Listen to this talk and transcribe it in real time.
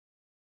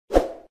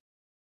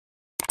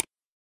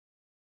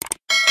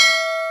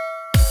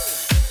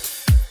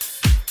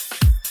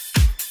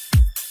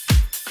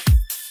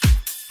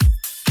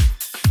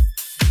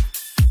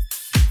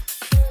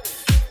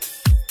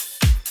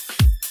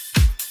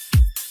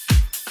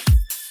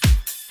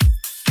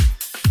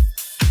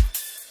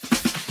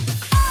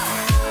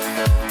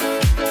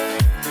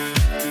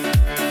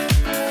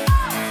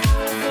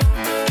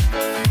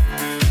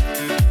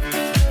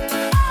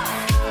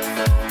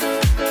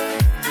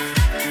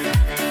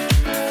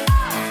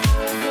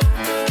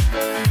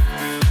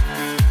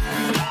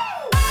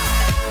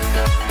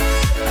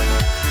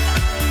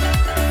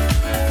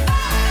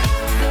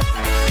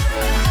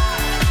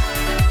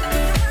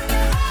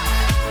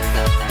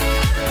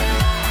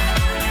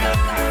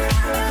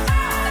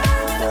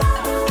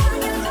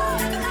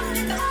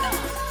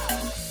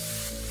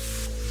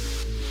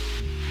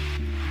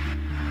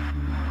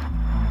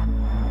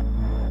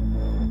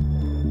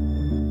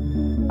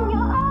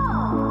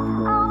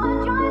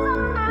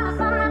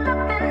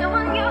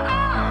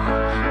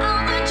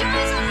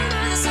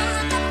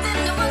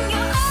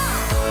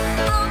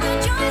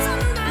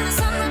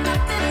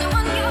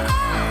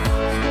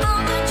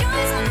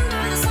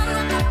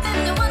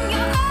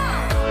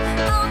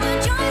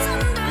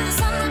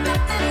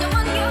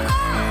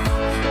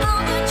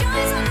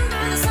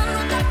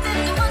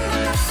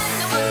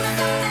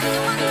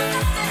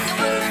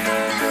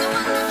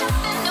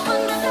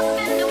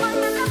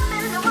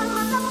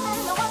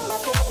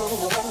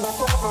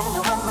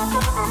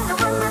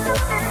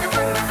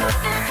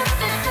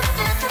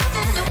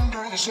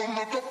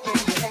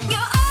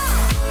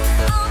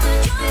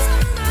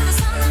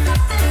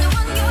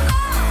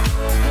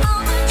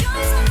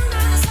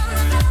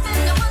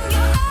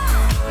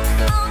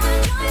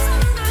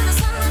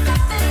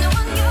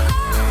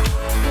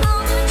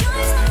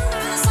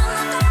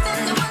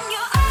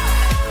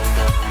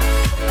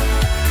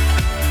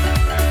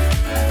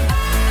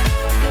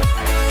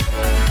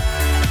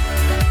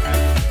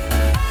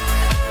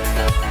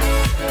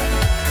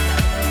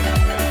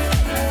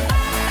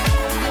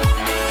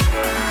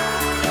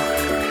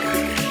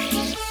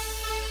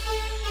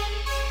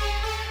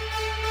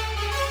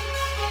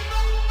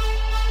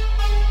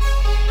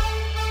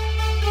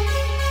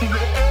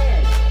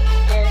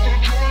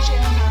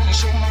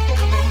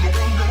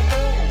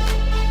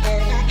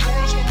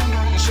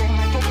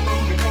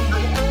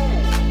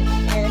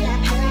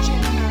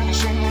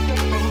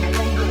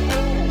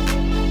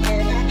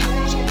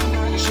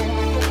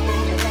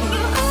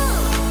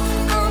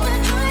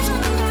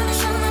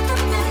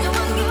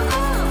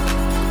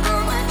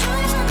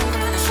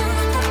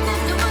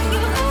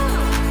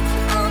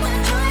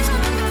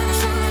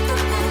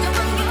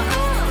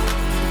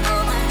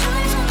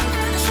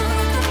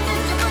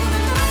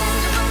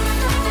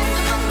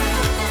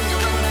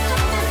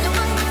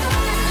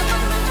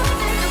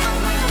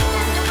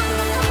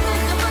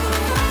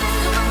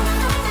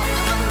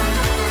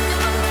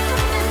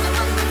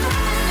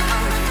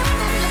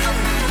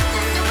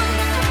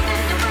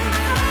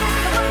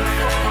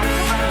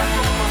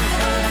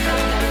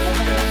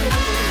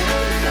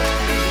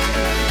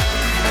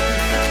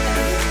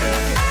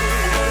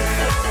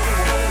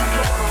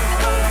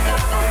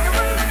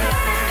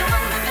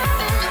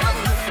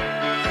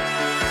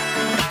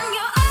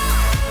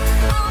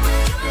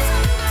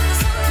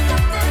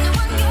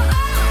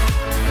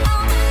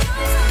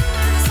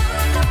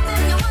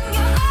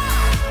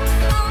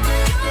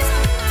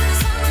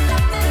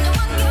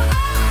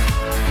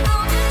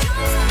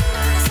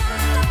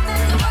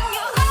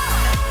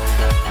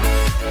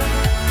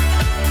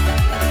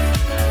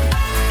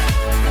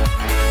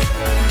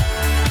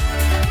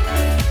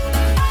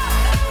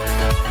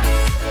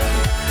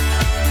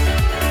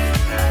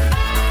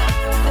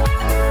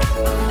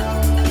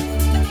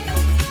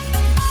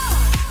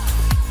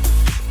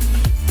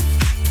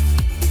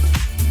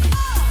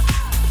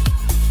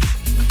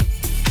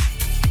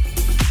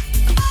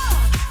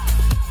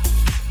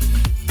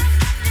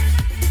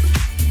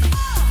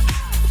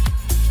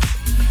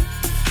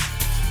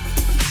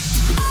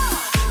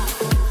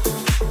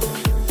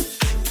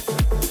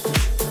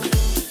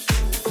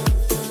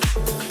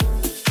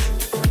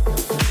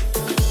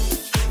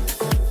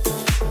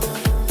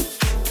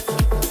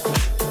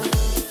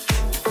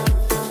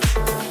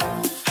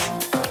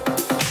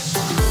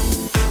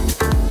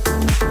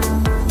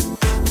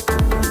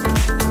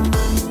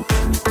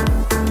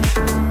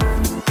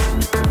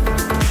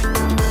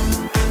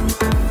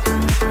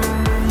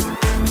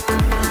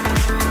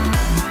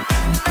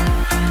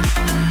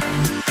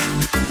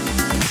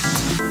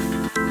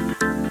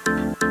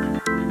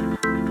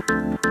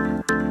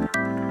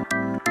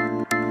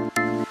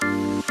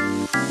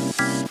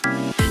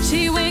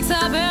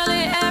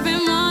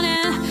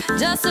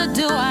just to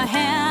do her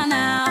hair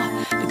now,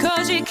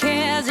 because she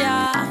cares,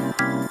 yeah.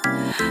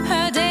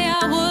 Her day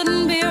I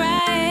wouldn't be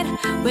right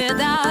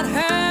without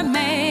her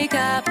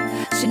makeup.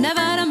 She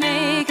never had a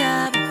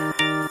makeup.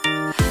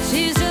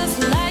 She's just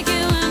like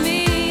you and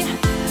me,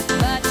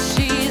 but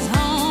she's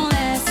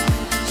homeless.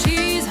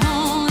 She's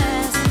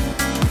homeless.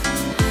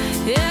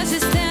 Yeah, she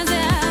stands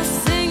there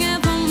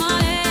singing for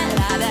money.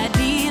 La da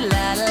dee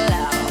la la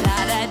la, la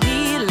da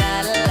dee la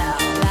la la,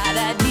 la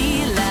da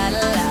dee la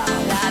la la,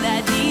 la da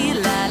dee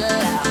la la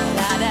la,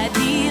 la da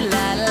dee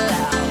la la la,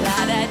 la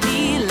da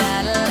dee la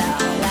la la,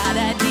 la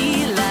da dee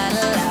la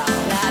la la,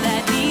 la da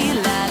dee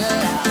la la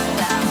la.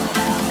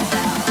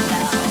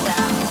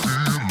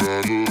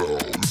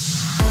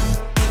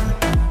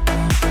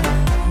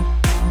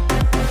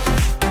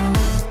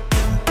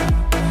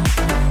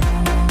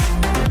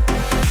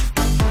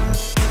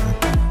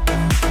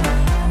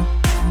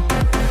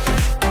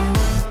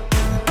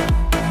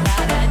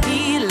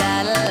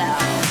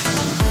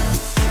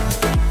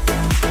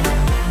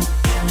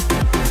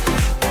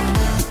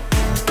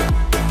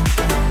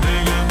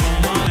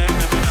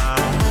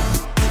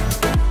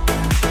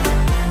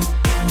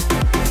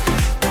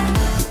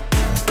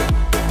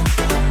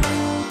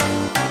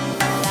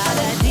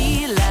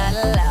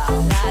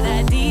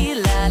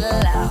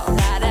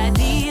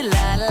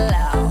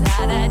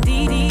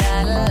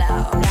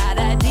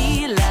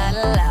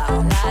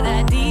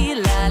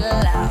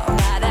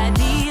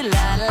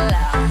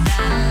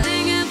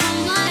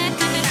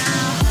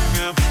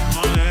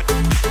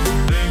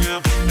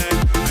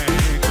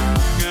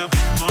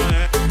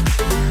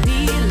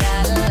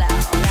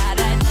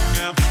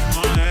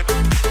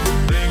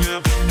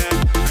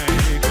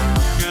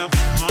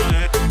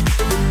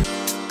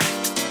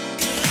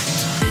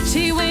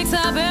 She wakes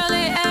up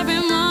early every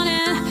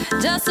morning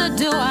just to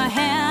do her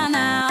hair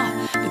now,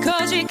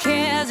 because she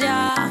cares,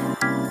 yeah.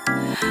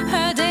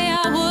 Her day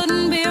I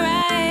wouldn't be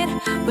right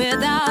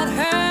without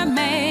her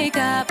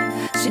makeup.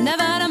 She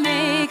never had a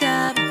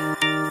makeup.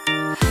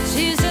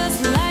 She's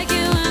just like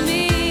you and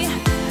me,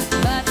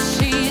 but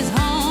she's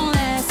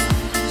homeless.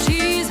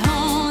 She's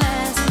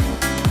homeless.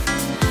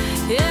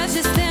 Yeah,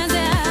 she stands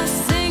there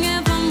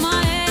singing for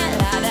money.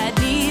 La da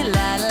dee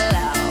la la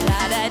la,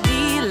 la da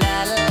dee la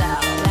la la,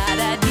 la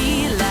da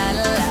dee la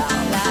la la,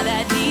 la da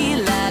dee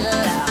la la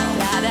la,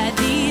 la da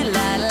dee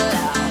la la la,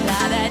 la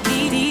da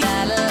dee dee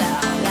la la la,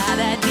 la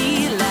da dee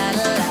la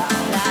la la,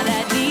 la da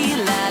dee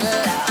la la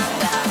la.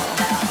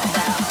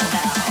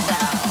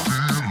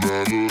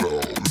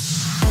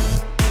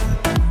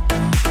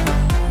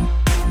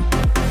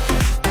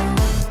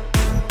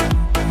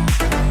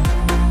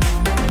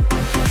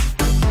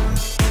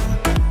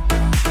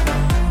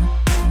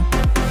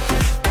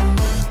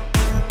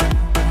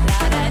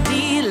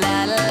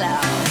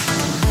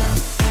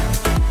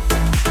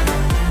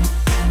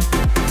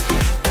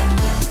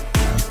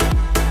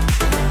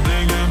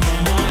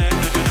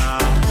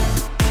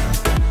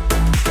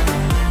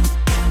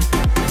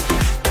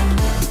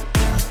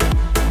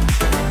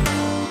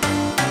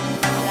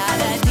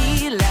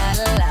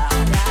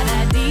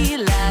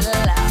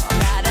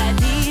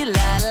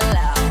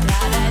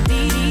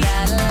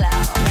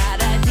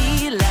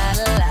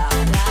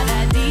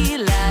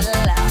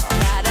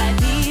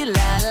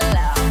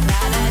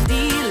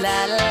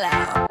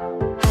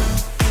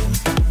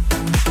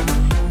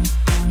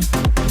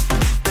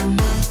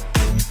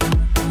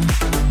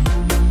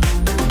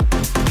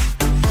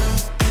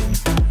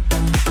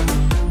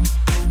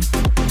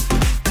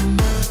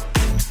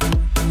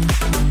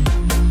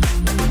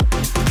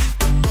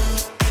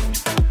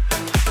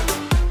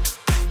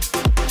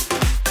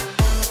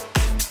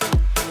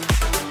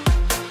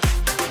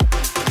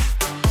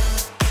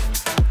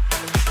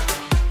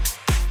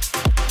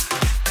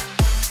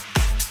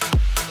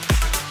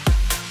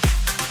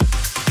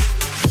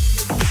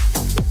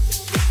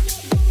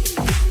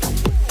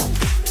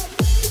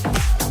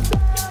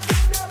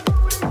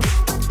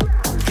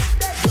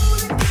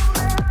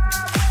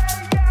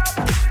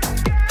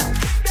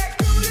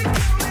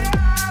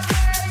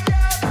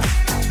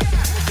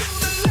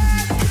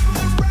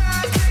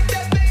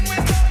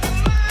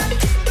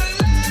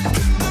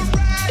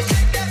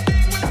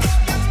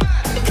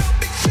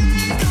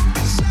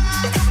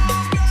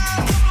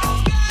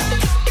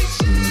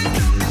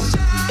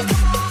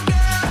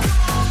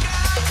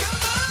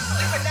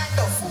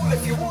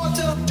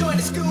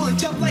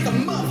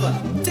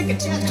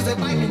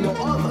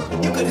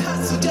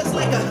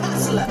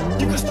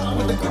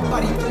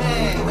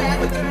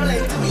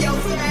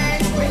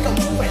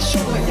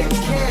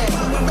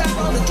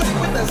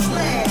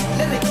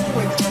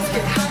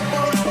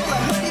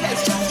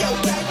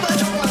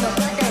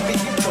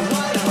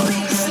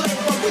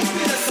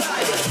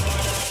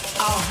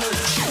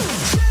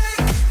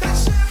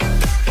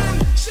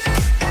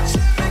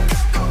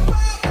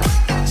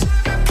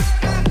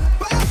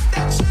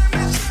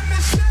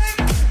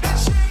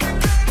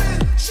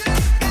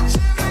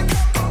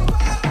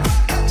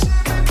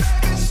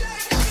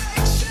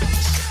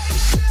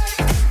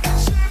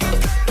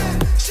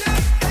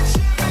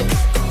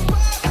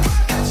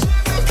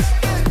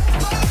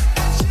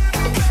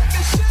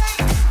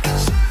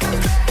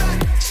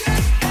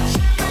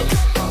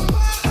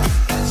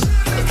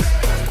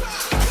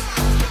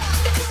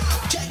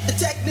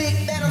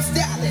 that I'm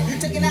styling.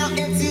 Taking out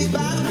MCs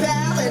by the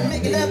pal and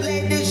making up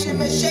ladies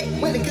shimmer shake.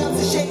 When it comes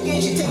to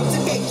shaking, she takes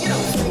a cake. You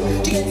know,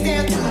 she gets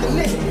down to the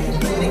neck.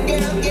 Pretty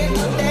girl, get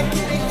up that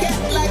kitty cat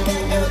like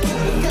that girl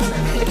keep it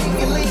coming. If you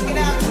can link it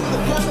out to the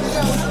plumber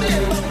zone, I'm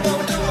in both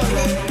going on.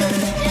 Cause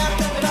lately I'm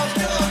coming on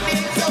strong,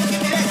 man. So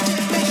give me that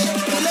shit, man,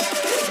 shake your leg.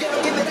 Girl,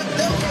 give it up,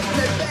 don't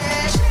make it bad.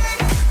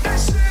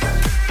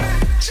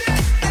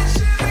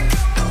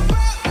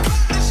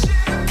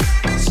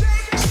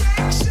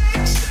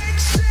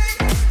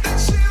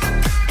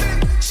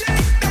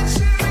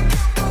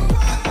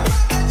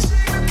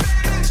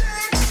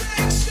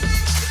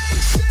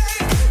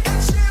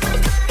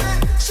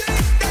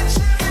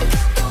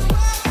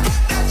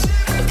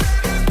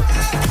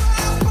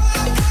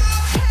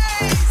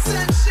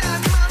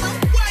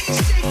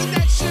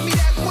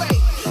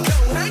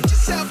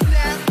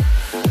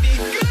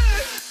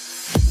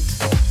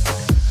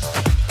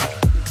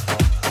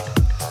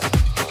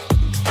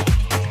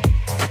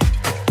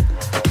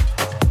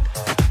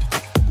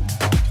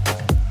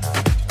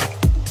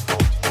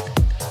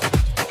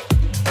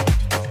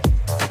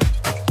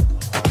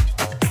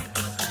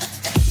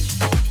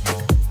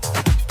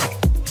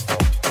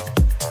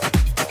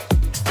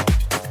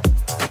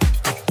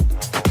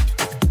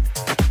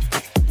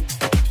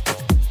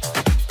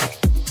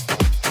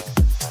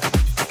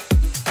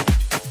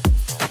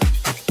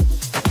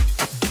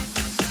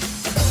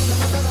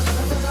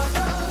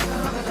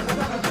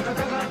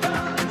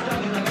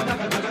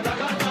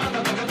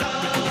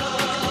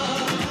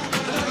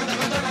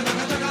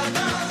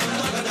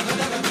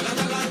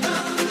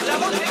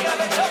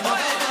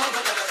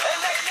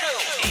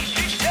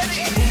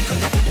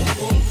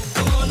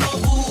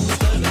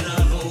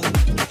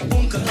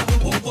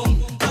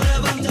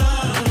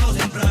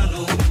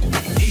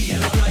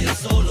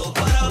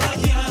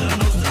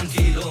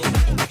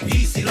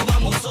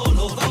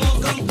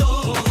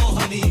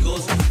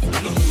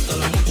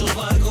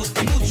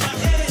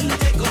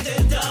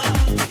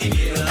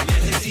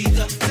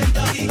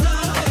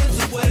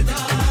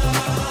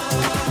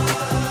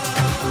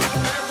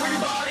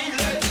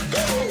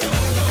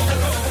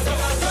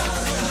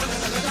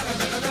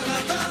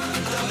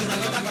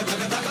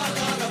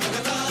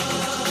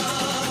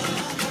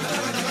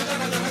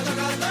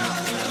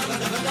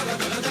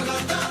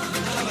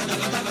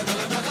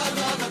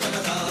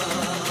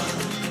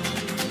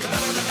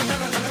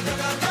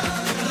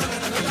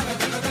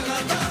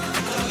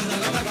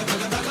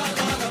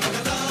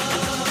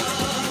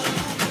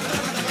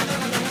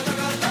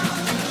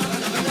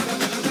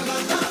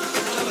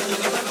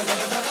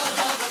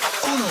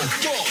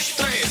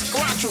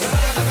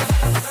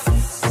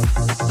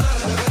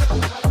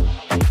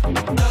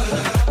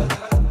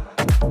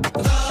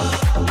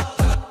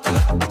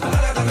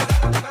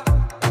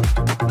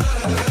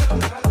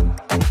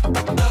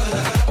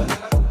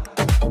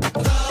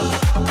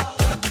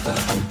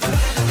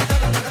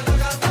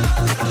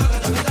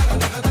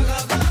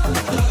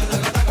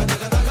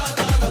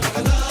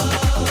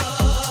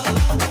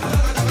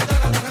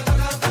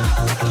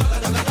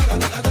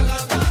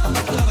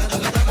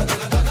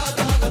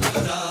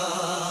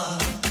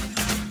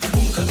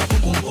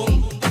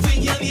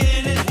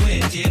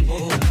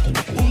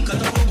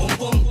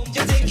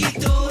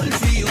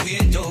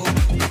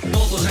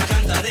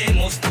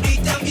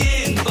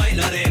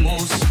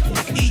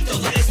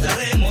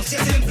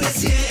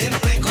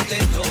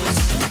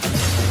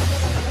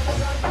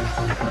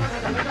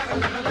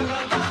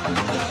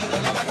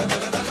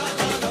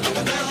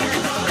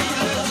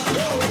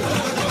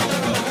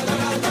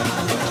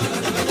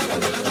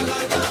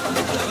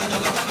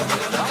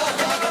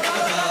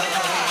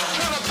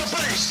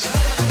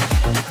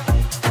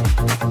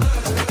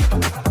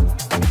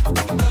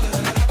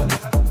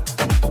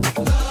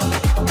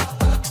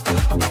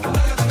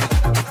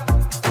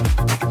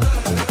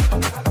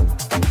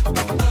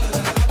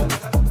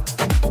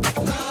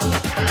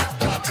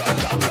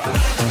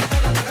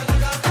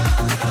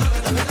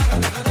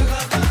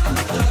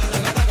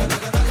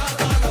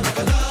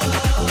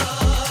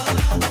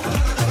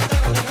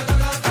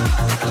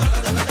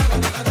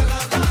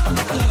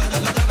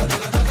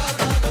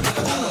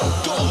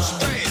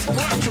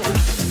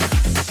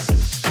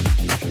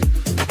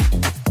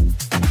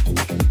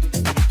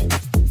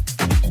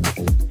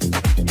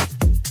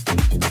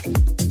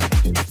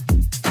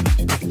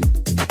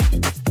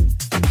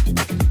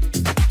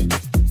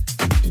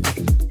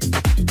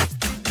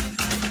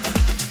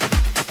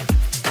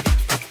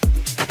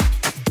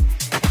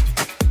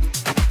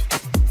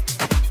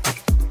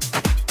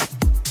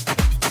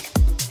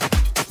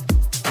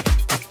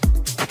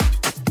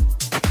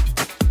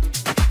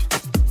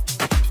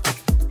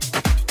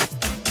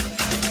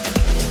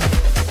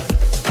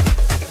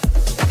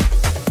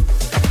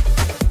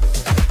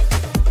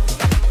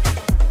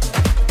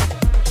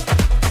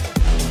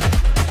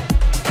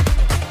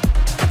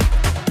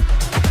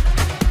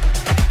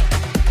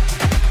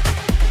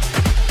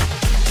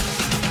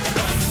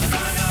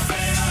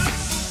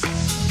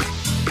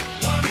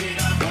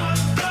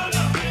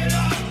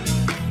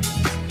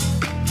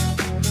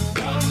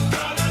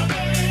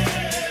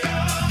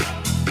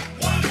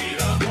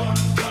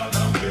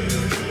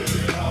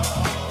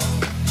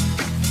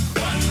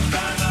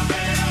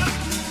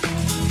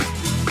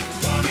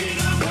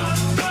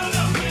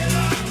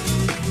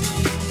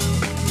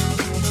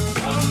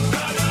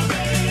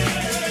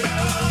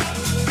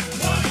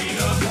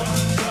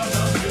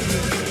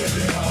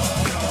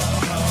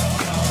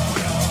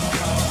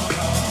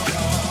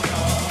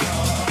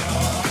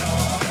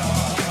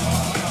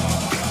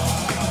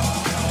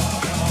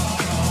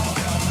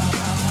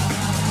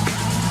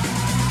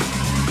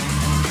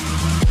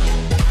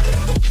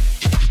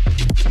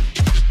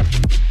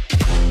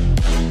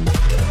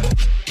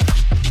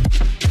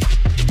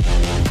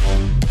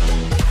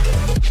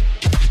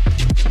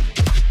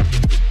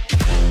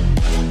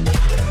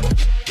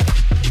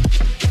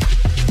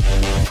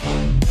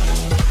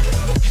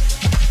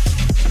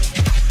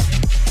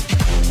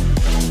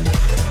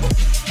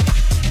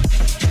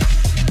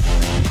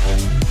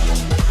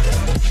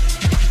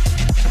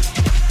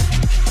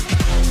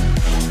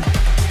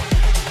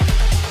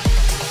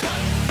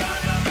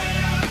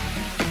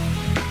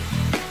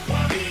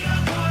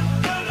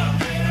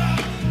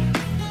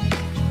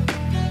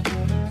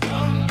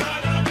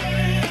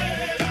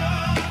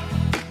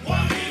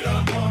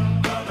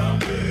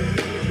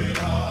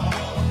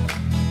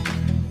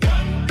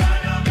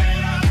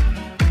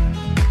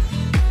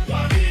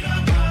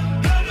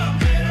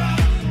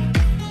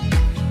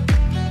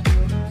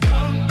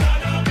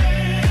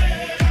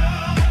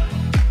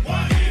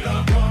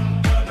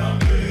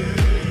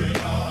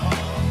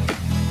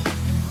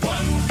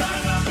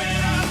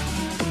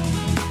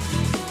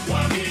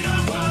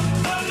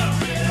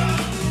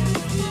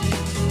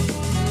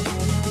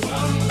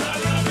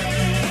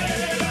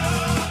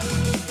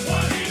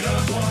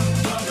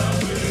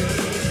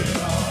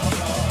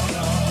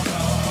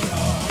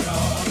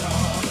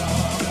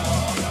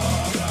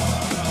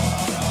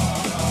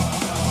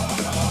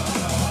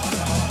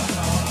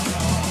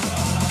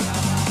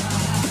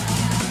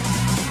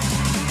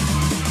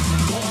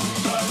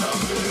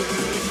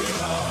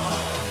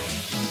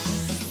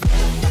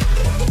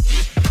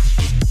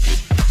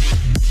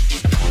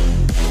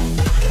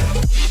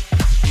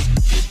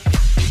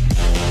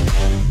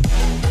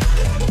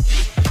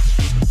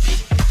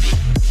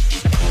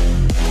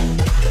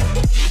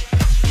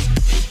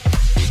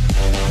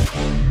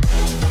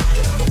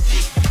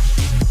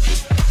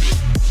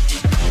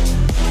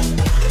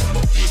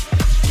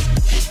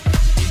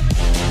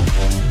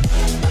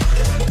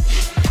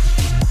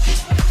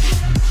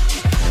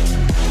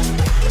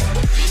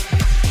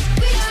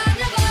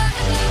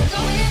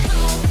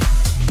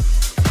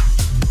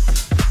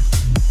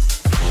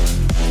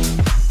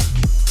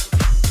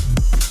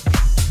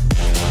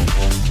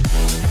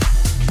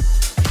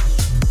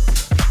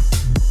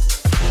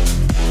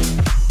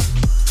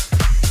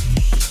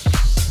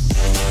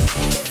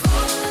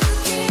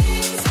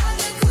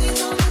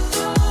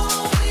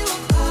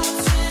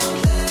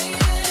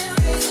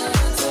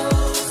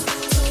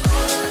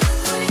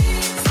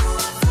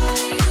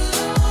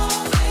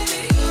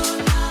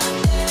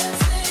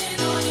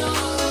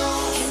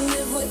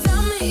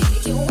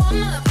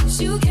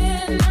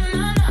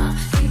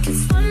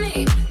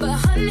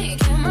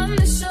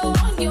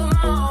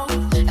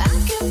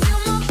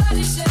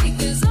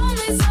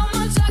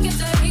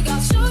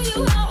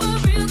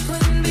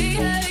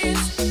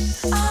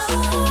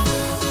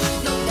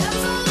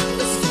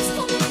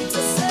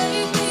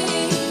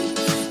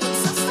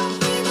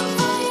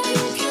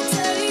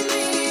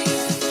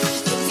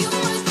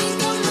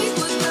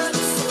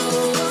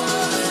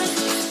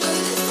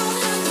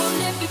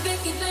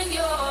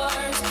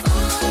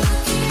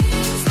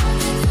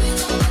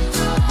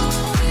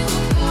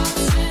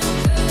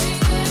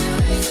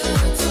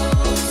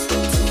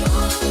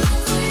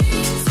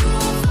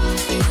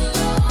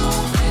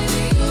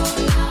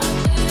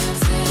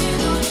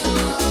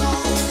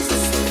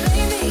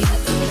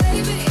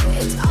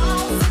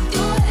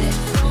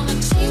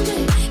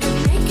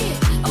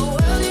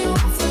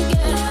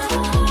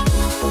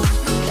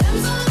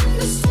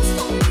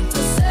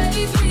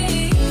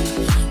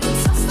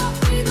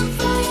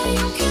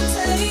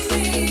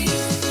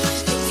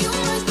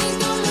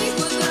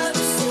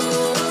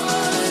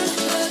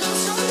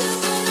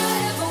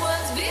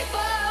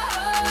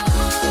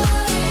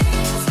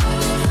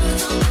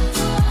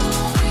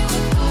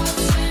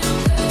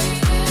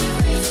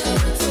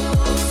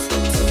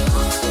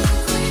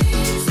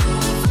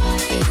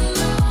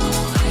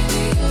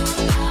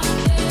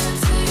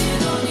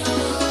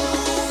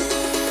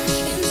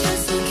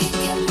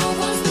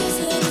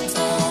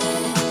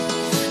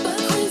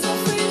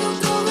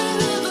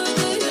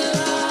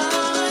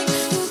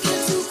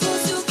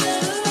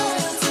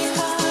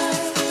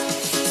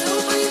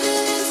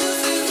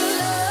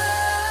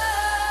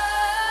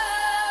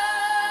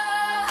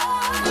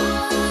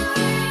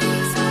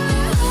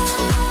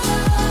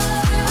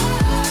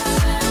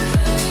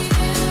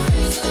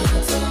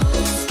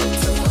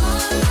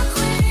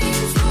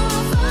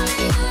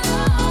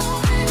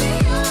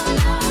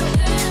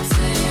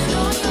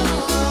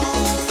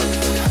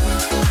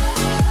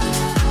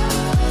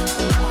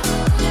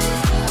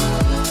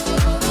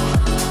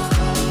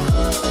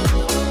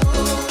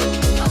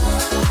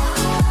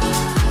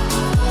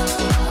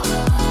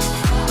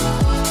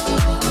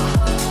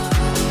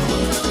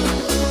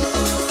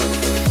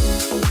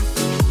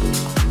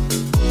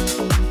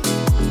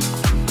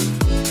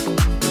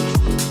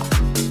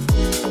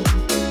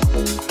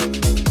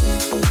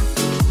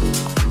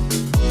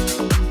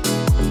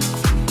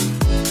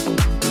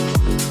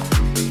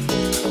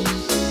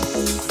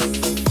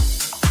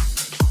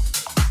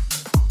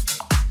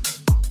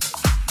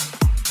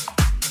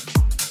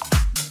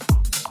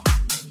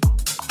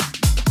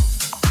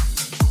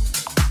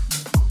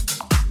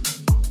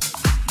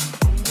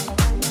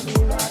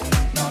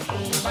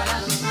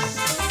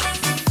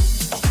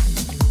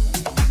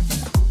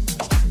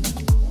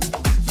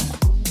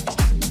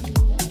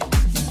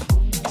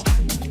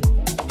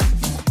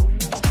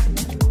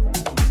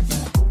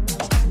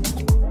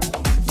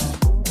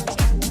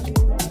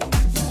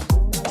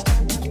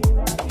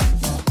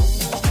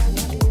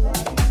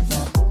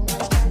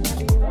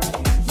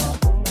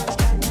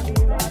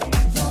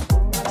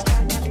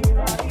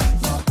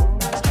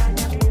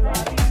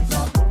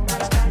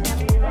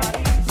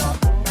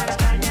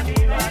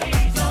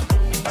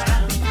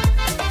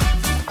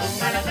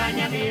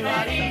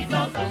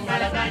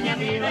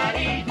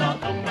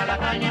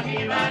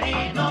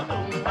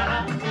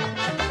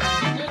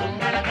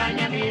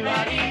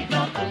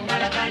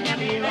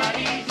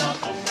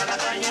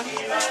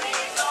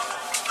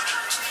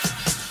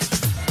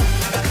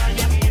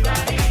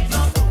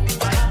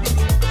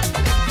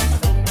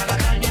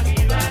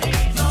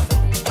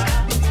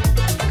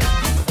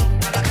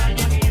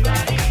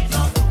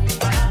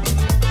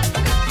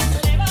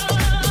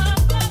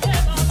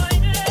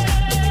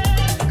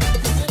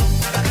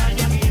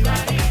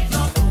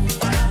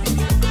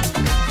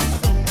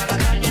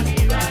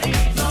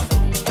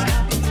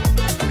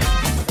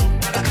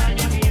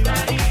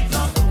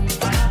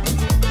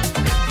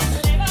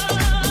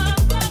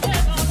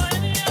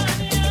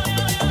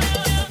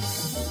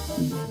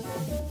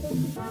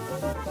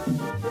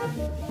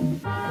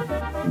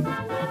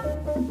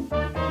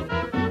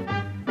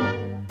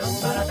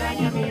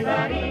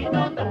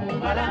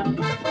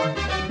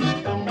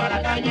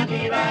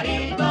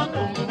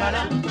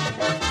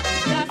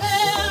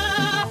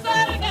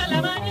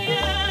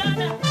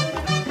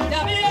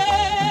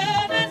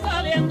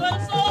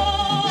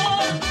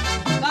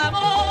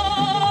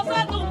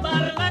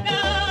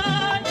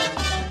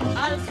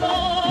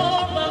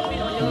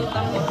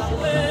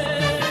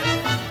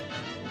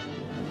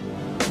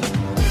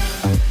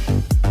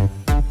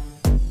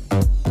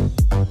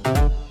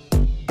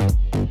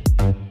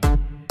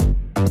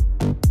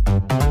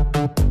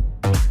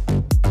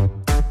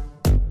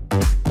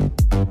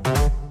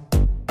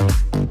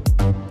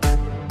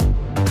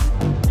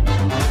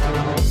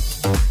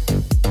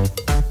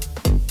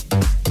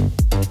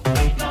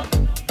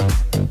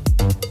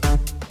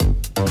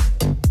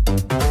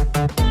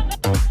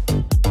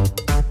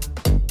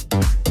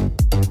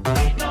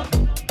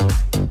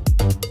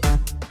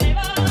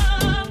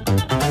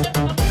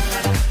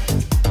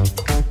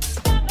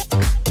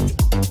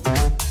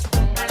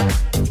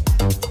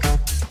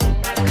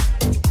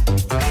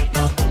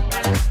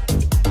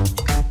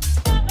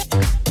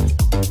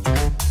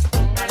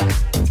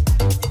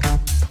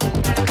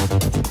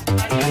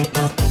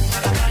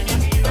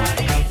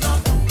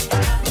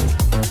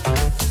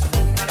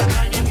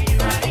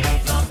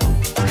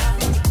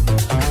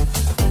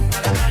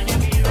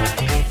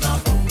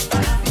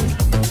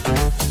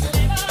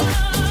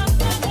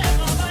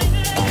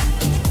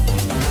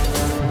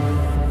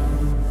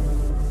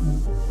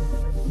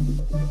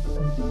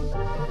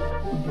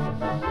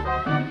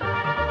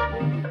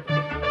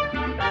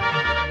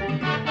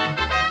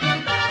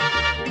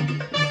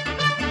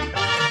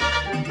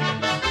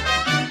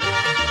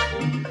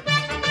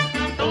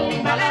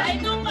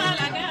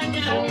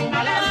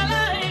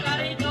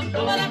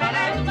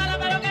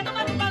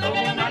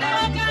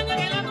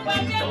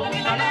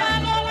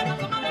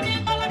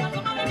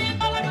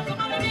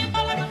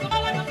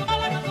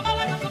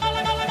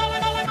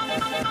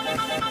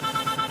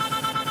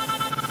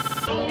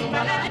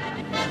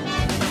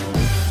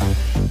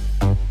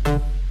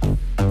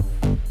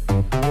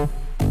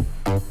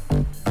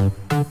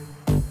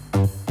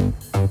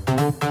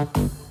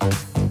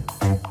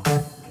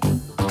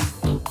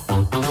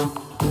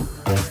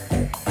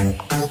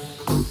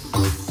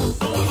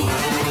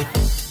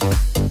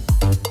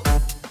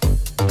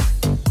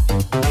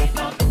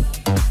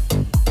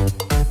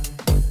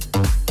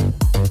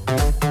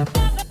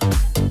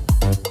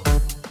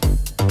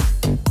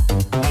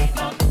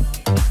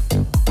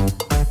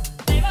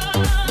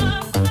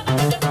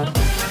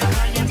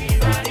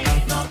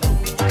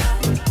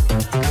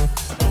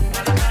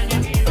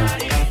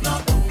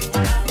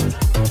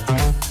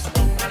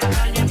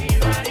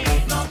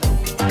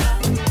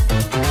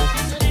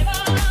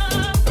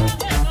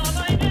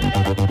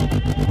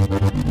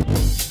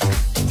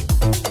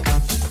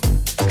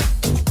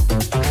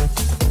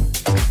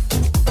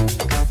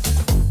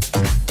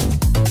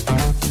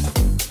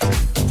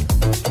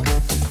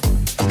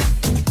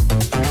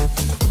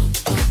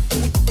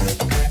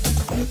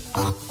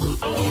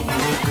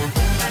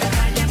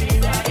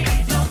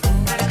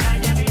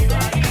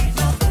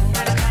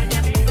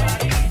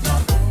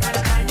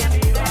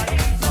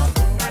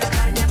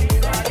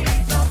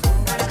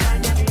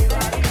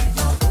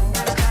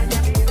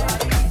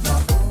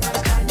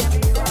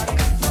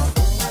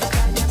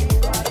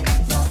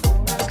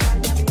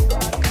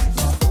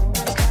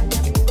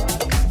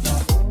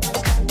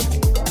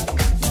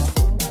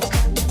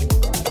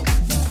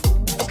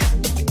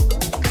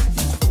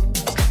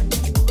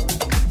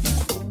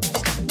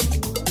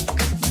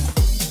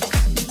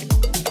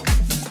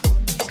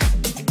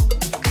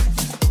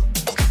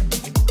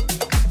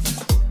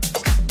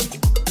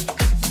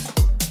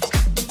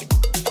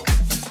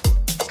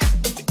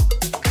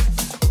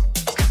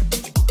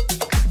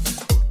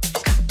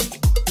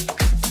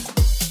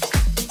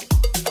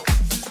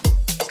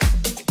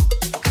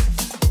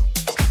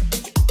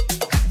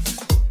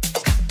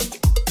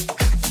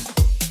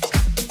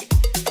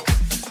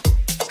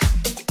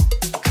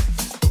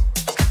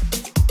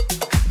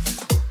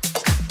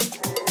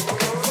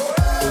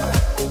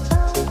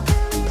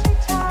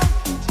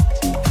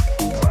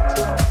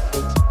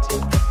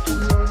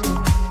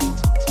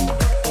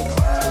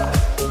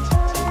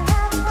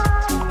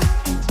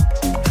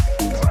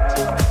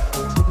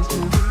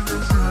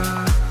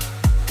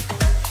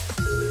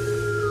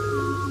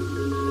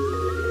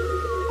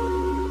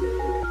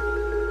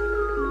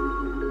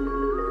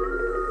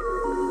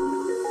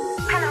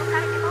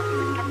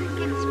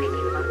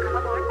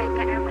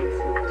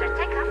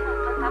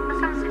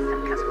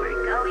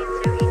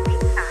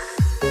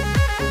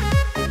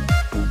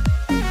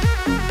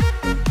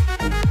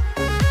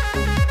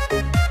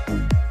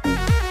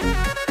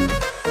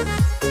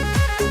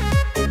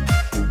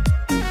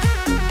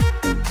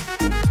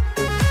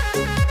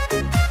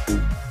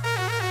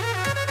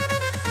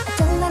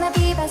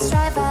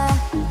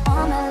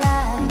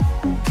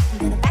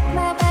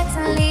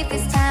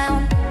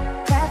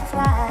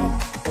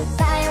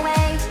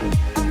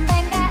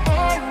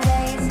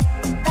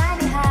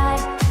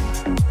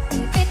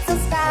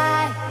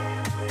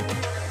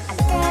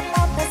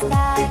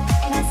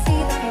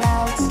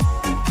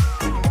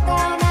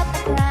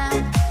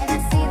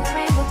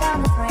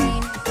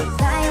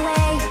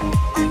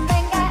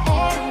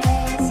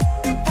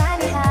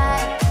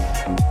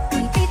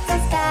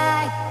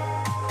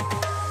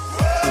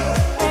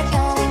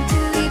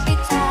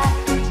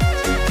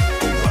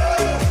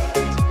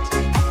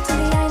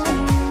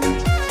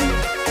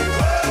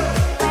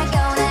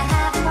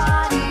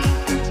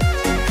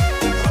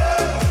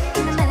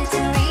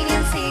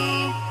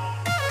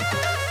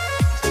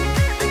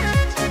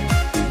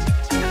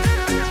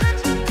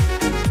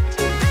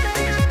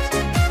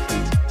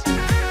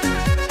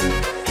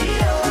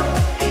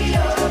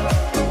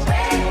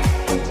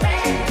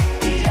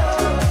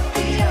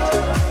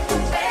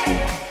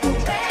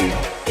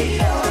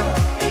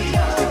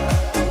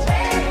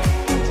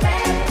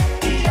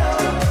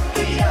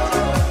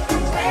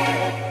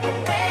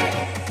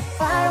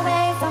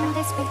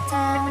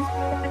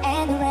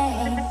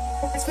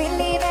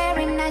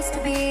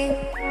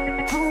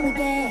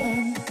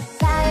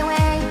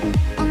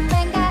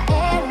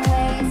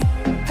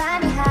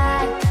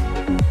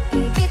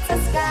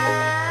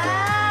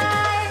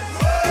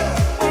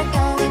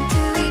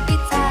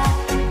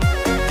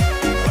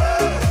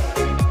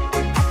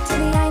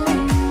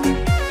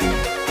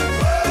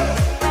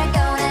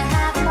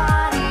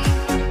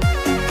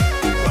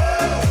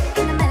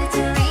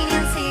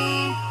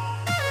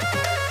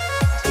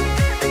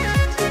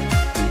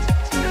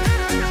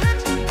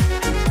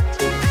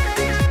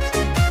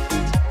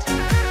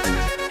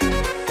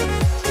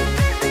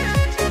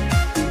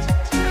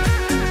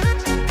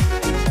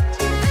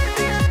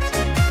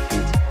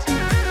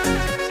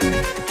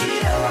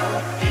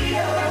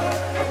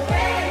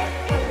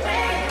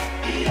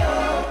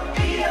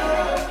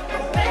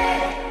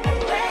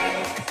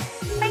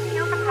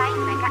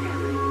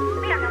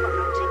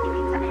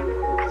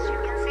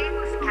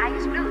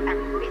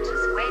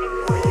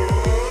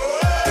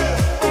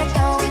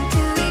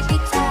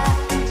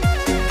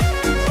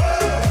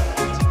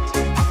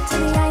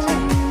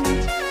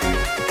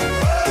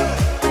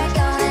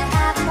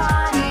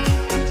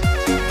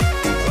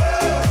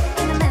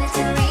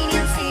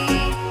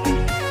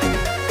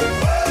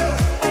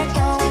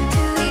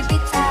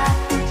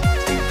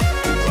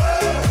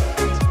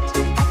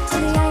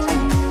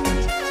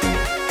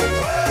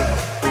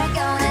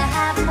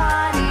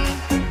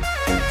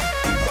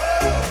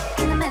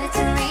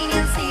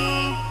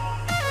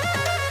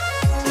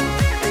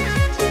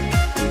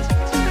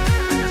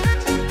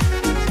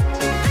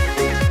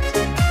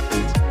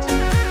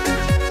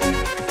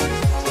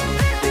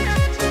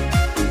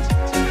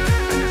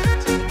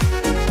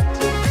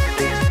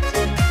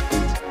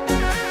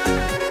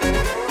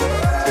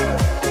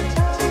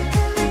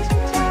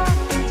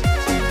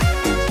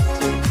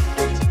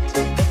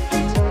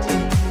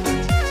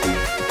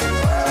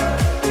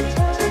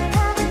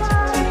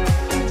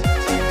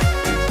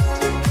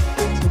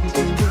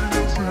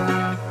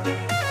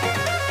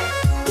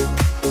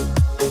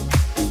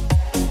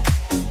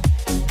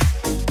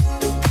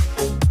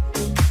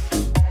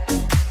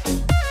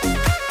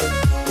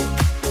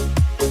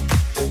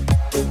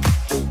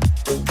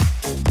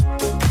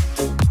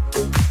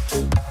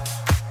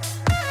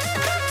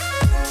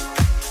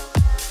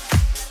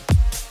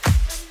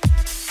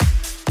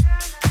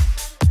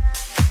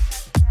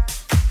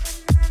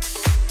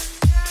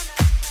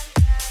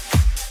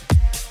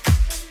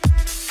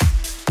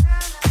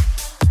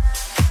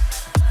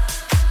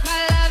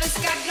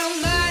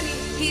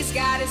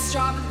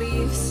 strong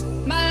beliefs.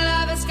 My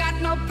lover's got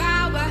no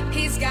power,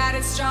 he's got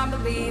his strong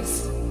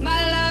beliefs.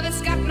 My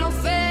lover's got no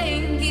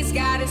fame, he's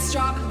got his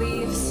strong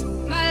beliefs.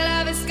 My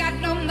lover's got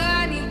no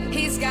money,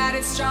 he's got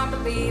his strong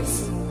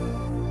beliefs.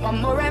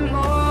 Want more and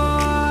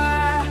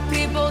more,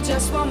 people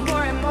just want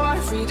more and more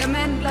freedom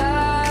and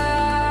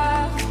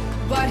love.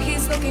 What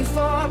he's looking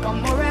for,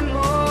 want more and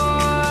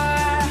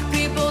more,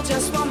 people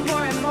just want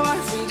more and more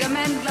freedom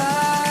and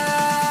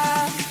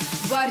love.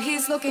 What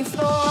he's looking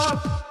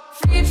for,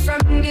 freed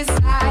from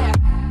desire,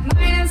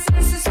 mind and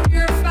senses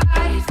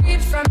purified,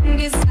 freed from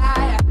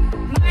desire,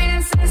 mind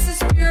and senses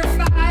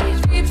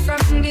purified, freed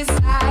from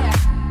desire,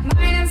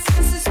 mind and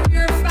senses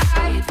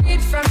purified,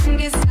 freed from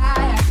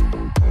desire.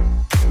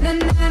 Na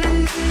na na na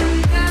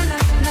na na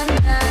na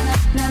na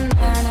na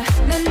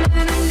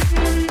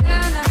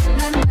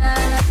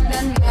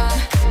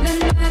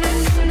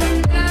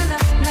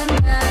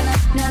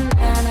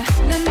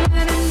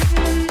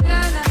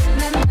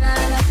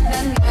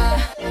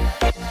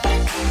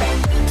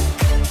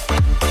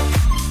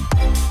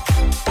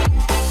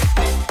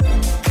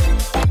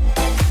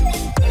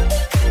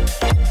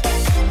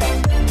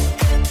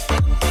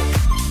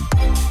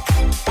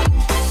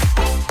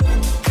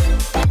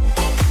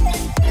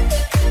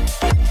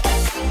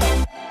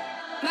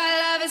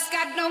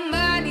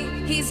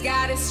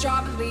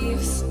strong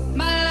beliefs.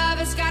 My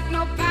lover's got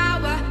no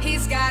power,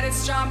 he's got his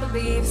strong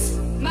beliefs.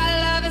 My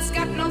lover's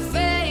got no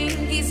fame,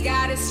 he's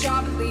got his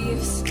strong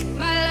beliefs.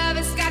 My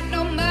lover's got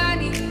no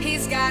money,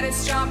 he's got his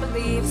strong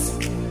beliefs.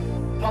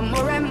 Want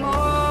more and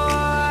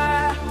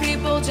more,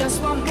 people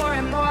just want more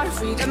and more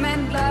freedom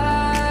and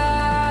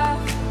love.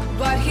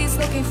 What he's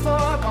looking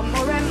for, want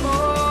more and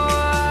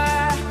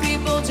more,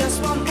 people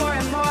just want more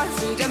and more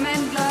freedom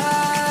and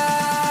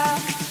love.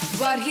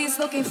 What he's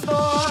looking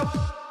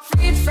for,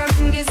 freed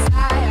from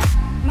desire,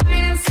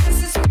 mind and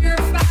senses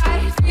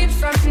purified, freed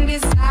from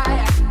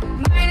desire,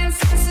 mind and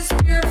senses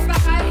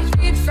purified,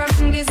 freed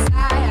from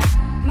desire,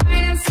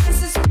 mind and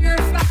senses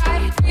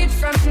purified, freed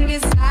from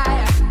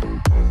desire.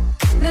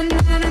 Na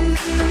na na na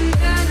na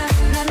na na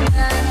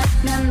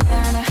na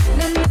na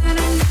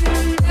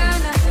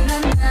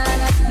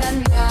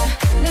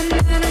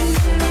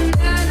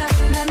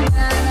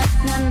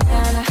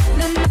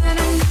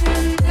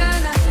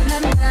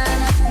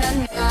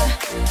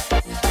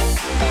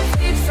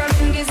freed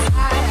from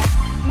desire,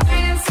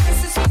 mind and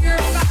senses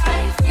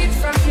purified, freed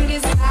from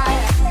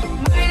desire,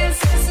 mind and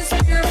senses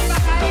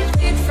purified.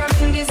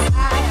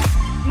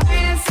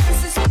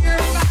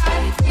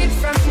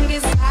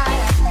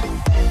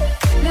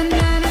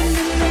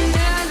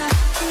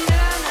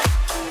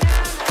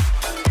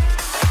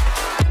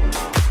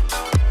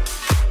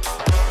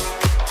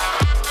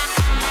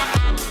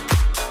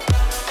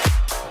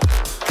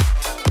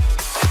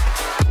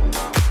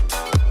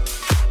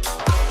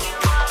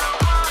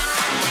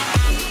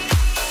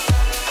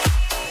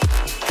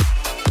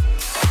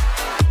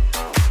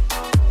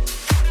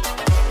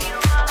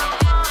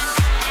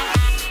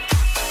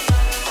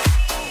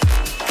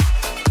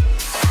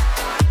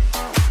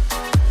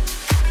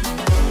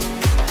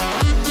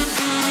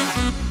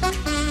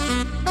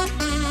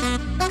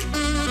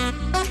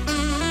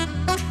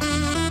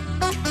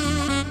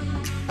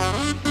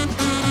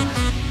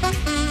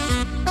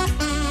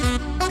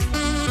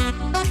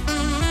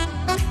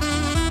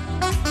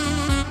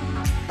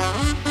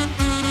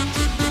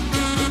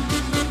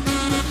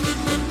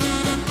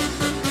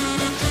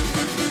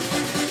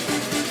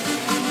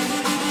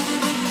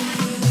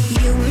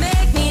 You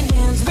make me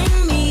dance,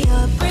 bring me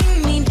up,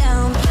 bring me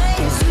down. Play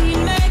it sweet,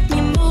 make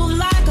me move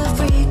like a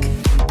freak.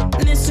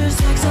 Mr.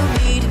 Sexo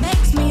Beat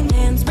makes me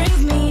dance,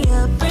 brings me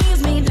up,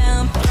 brings me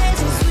down.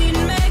 Plays it sweet,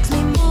 makes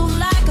me move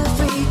like a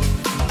freak.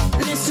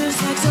 Mr.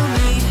 Sexo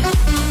Beat.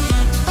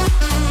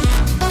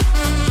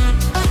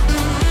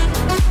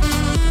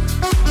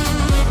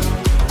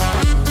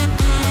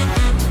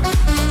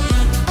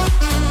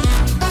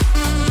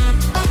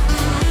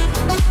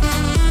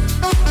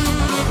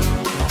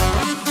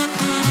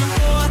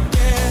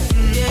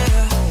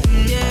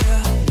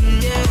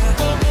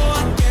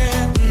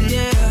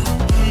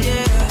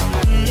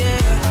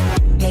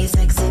 Hey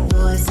sexy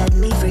boy, set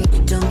me free.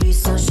 Don't be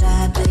so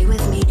shy, play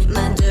with me.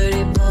 My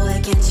dirty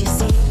boy, can't you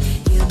see?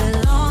 You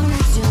belong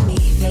next to me.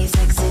 Hey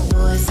sexy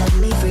boy, set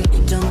me free.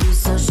 Don't be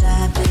so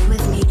shy, play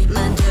with me.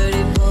 My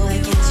dirty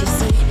boy, can't you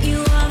see? You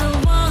are the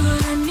one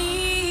that I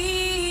need.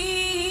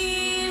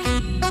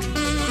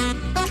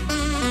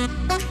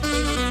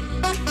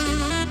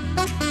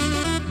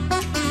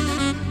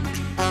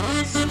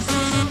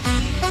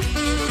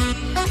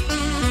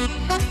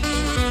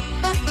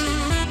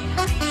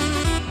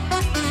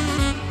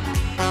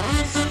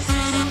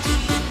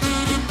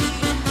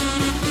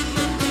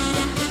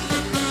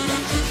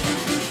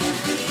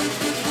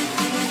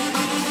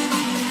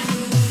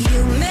 You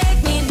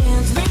make me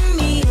dance, bring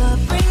me up,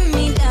 bring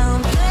me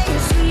down. Play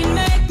it sweet,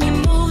 make me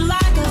move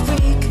like a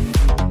freak.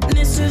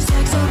 Mr.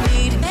 Sexo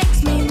Beat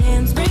makes me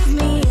dance, brings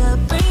me up,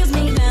 brings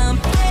me down.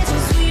 Plays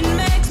it sweet,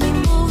 makes me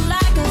move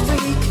like a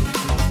freak.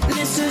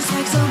 Mr.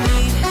 Sexo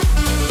Beat.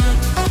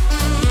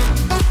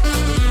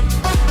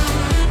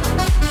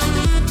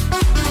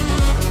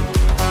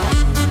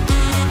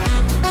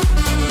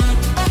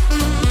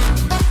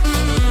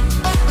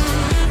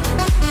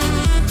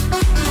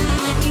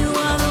 You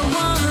are the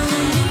one that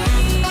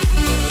I need.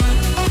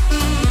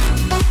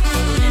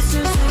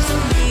 Mr. Sexo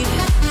Beat.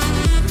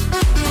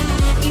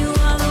 You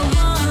are the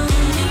one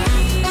that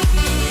I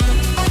need.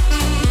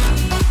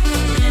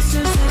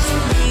 Mr. Sexo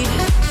Beat.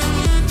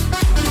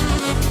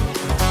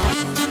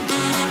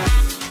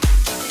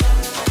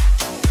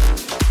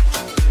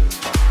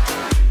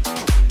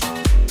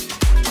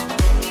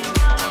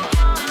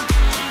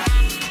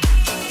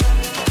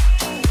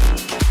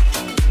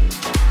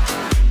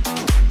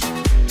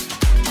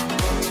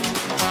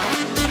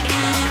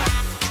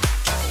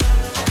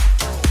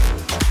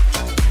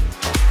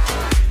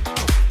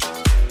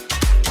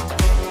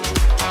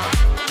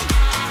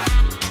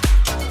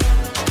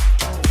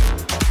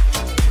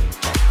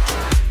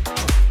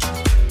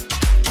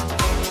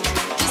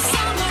 The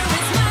summer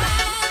is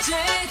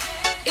magic,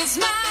 it's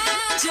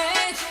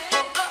magic.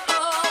 Oh oh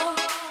oh.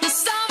 The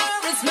summer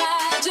is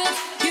magic.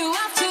 You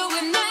have to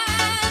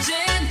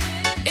imagine,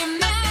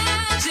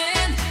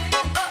 imagine.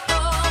 Oh oh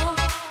oh.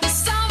 The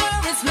summer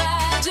is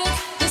magic.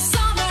 The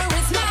summer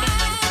is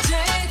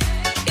magic.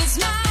 It's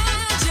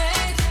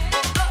magic.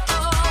 Oh oh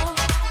oh.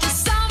 The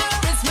summer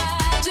is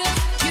magic.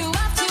 You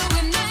have to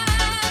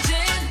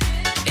imagine,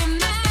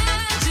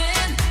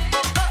 imagine.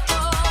 Oh oh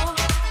oh.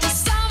 The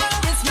summer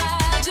is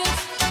magic.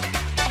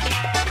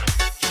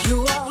 You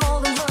are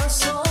holding her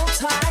so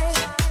tight.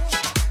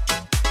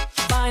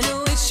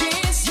 Finally,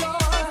 she's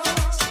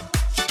yours.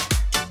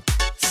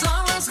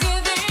 Summer's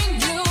giving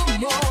you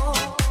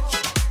more,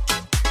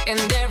 and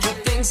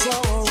everything's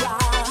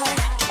alright.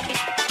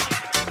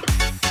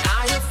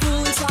 Now you're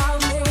fully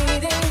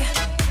tolerating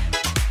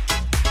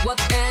what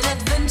an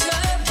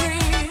adventure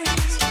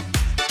brings.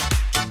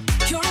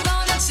 You're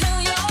gonna tell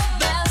your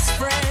best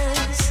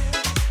friends.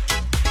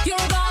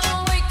 You're gonna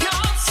wake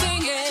up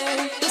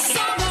singing. The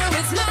summer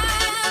is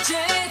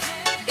magic.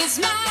 It's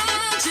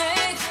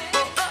magic.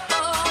 Oh oh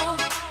oh.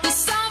 The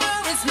summer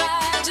is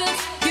magic.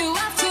 You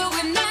have to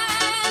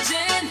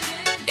imagine,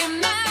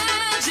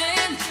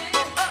 imagine.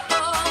 Oh oh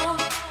oh.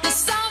 The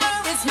summer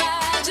is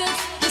magic.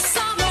 The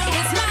summer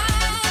is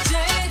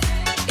magic.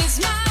 It's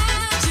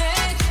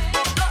magic.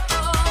 Oh oh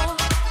oh.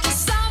 The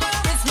summer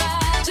is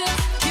magic.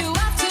 You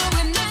have to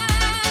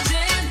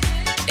imagine,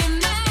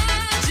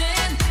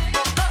 imagine.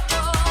 Oh oh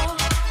oh.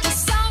 The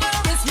summer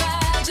is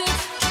magic.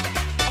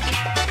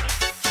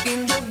 In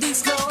the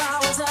disco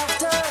hours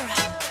after,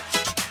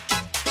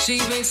 she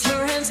makes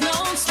her hands no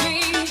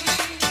speech.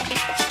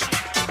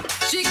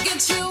 She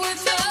gets you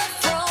with her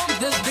from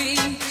the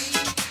beach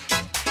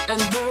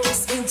and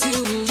bursts into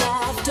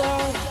laughter.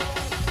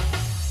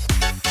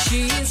 She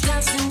is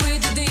dancing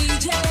with the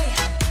DJ.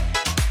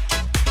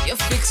 You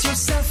fix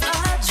yourself a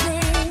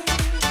drink.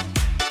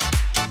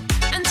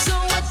 And so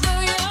what do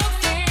you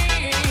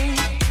think?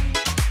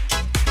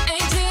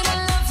 Ain't it a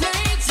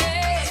lovely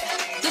day?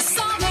 The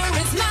summer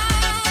is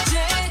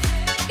magic.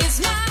 It's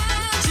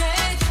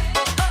magic.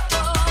 Oh oh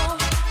oh.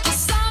 The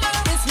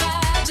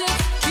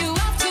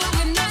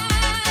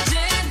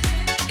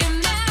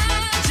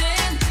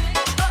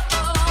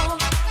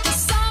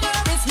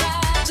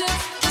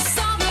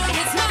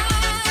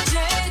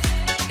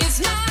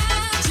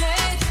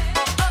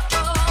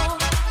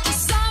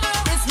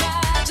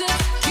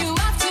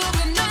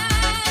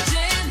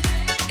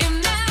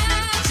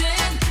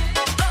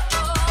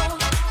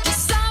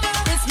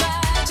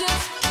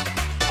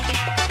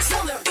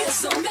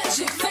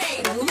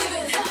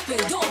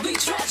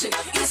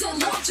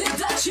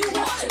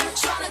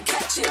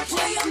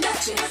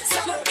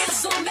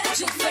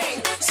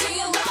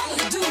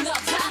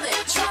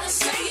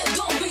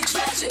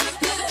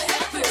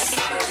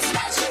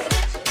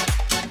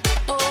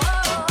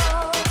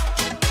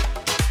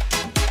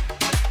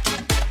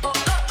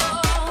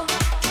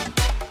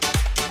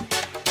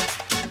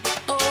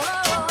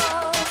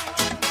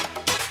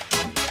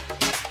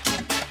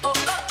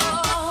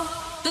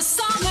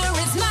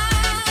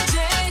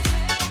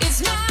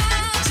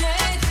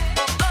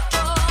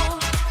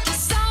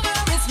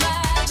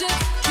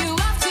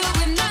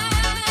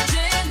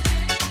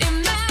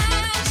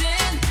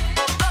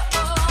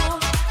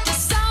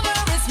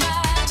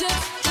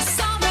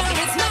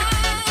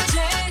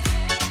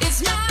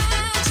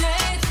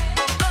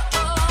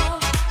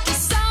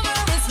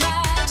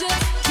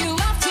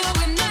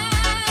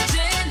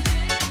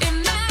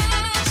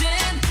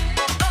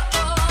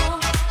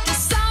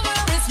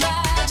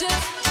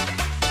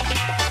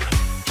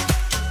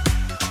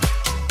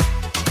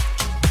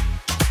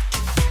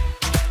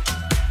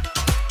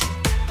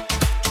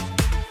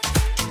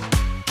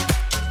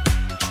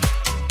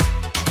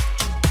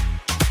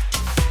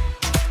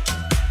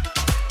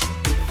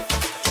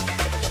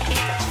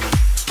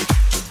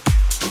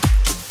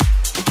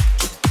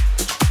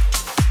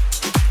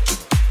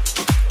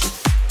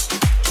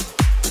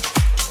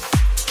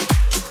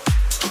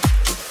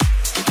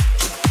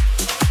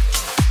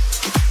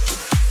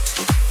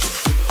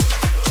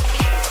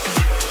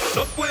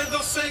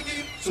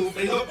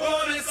sufrido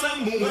por esa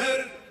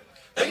mujer.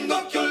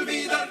 Tengo que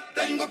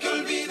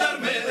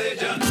olvidarme de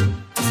ella.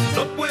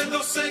 No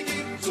puedo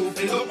seguir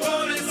sufrido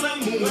por esa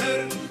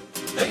mujer.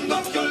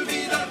 Tengo que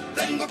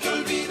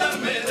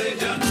olvidarme de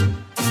ella.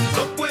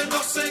 No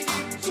puedo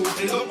seguir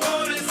sufrido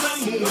por esa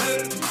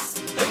mujer.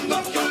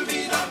 Tengo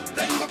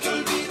que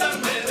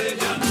olvidarme de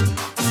ella.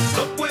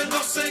 No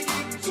puedo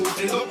seguir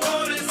sufrido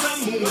por esa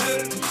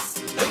mujer.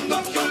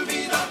 Tengo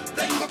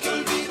que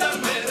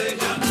olvidarme de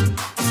ella.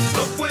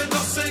 No puedo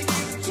seguir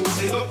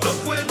sufrido, no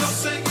puedo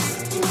seguir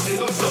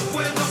sufrido, no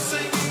puedo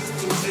seguir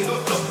sufrido,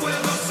 no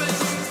puedo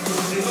seguir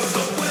sufrido,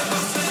 no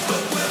puedo seguir, no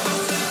puedo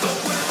seguir, no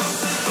puedo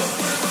seguir, no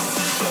puedo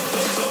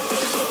seguir, no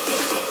puedo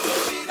seguir.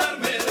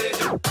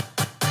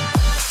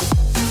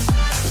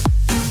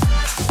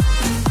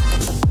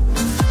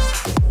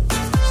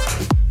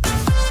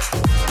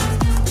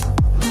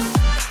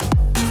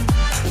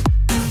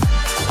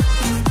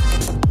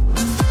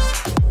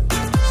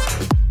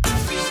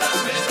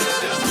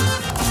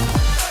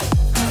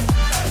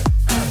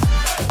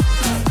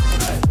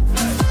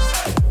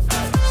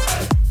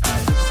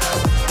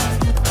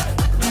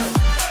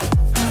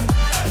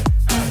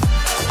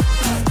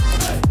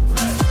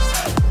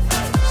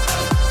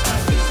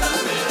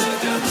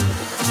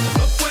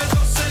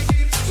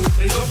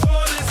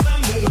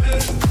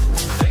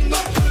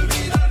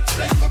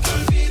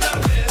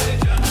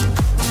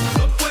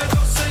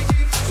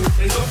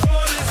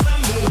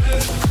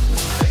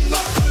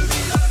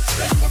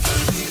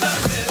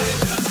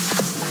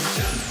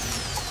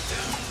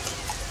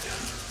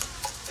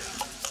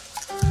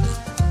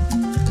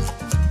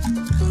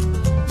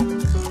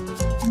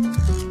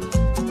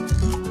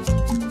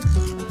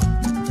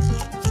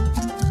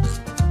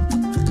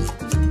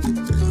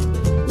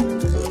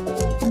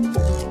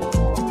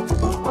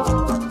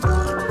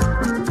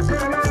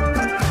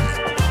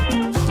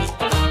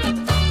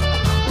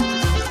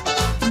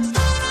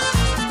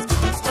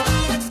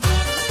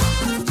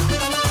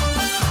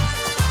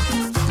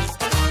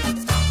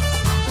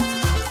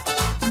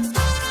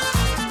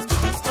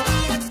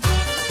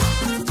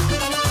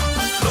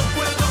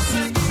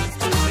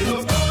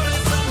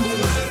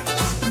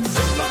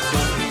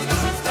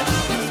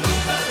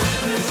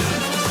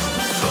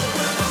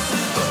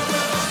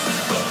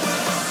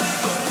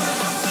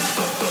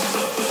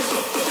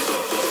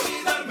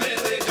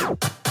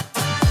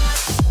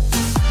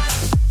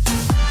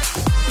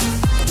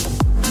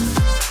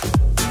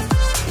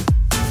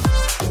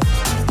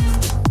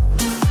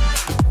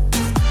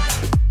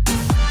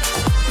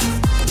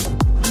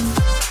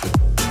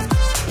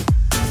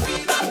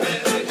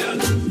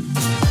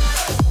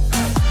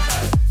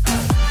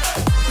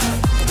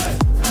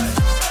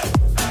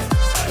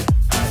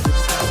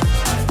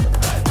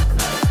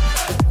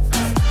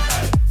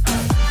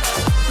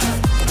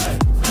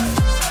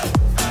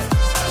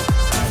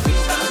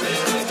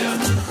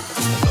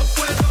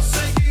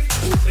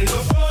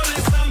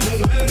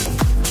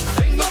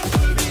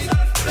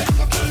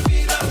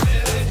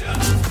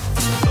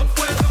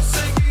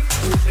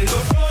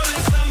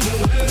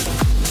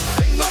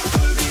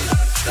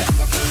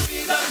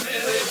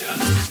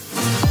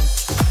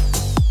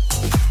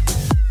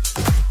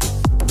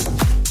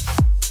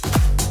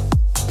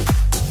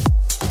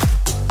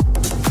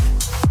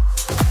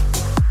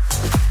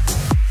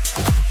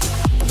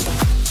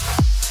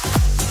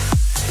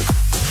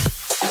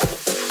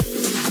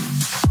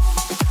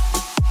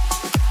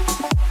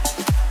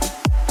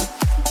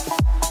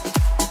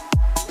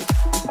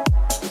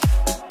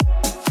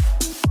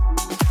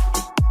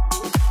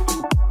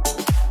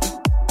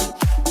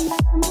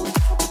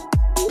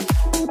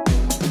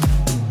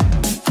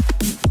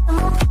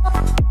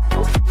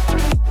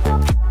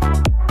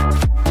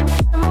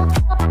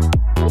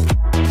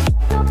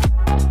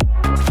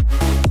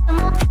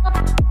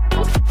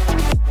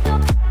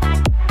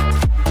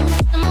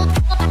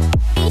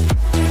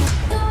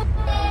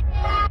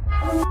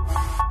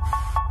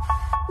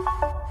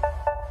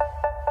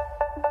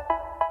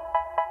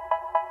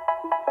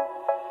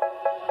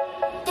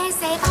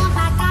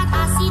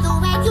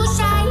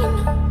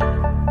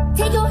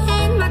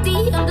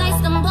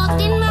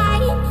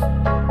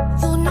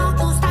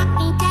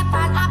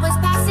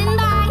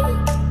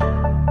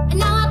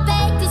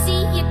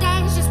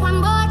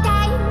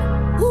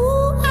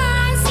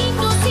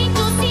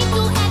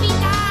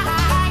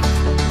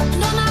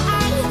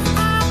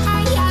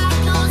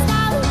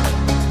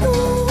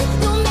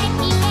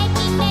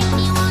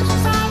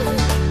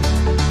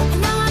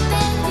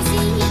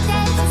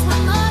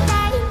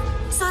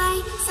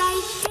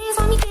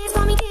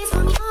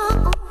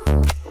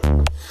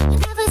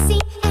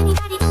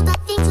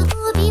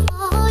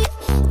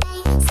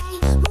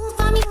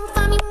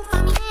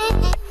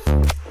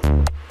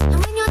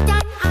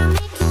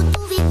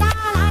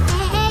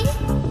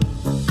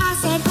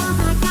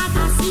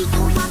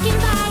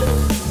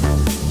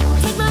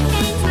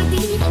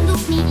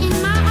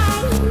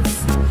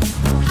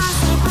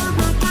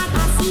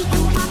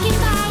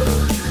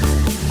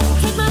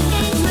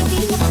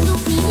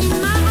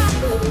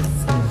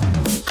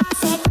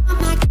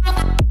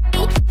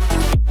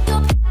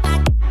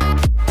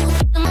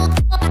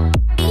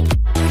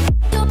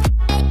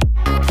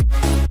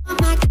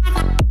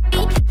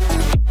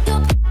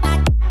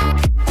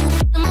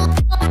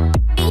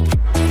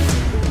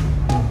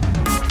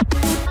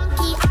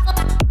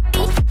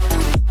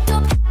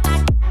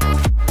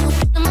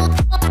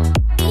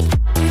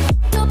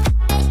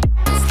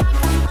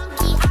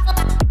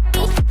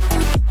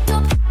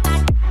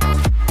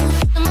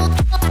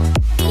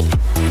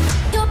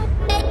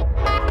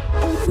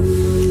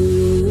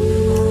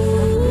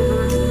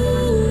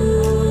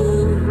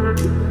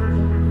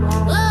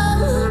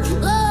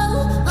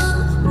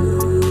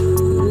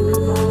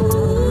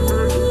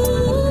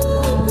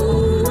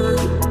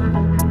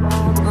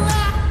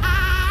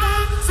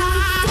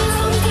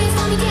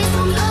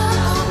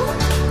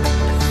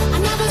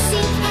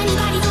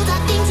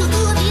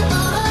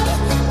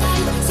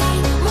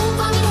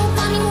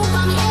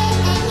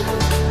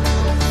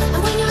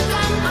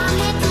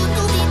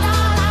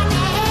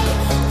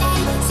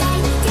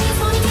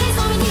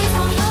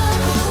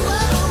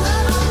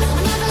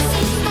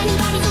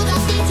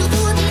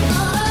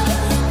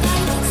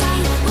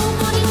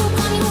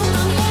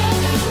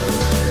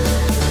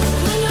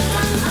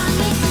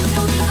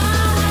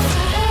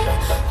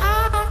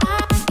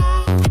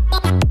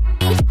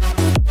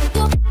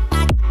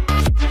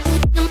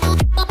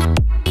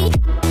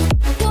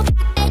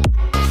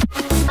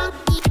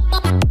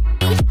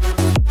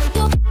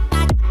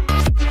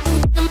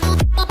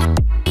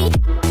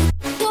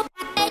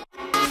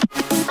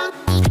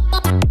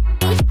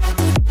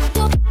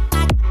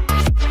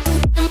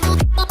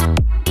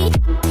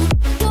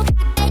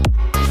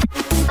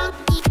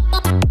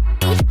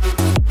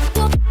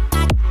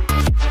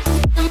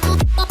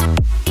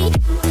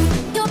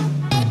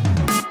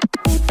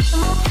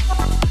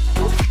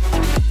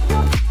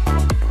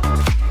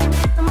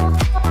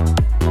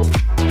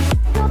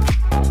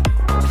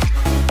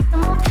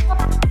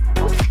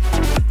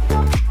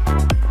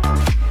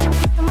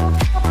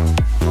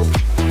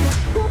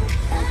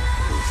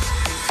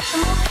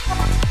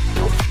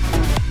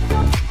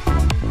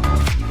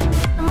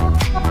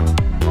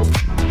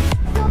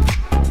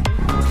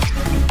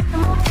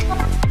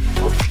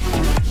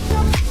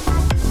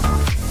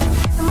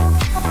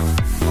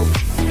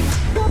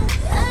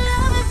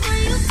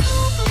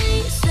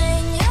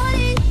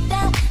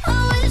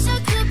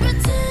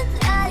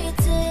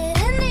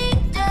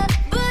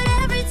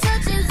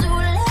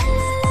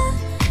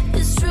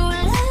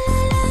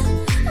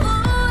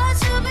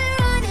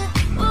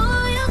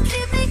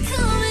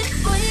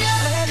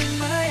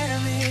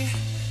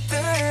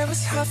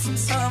 was hot from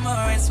summer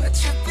rain, sweat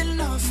dripping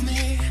off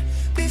me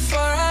before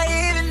I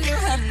even knew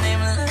her name.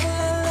 La la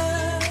la,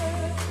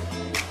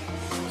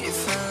 you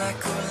feel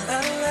like oh la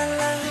la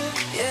la,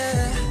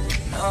 yeah,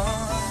 no.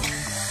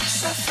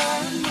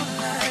 Sapphire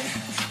moonlight,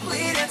 we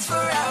danced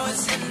for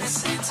hours in the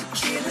same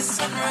tequila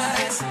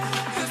sunrise.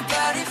 Her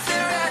body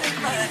fit right in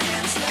my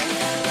hands. La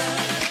la la,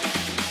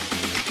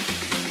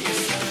 you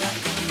feel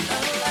like oh la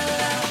la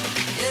la,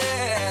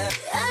 yeah.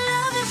 I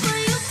love it when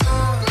you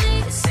call me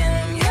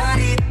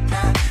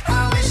señorita. I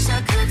wish I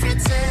could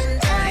pretend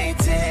I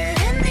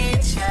didn't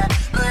need ya,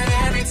 but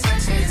every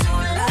touch is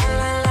ooh la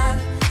la la.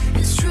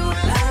 It's true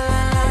la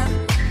la la.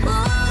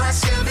 Ooh, I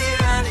should be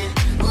running.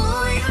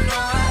 Ooh, you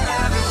know I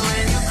love it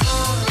when you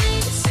call me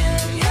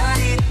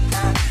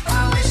señorita. I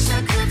wish I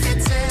could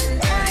pretend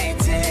I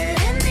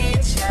didn't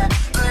need ya,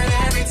 but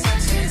every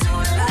touch is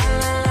ooh la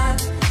la la.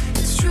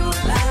 It's true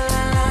la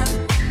la la.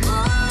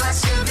 Ooh, I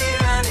should be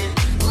running.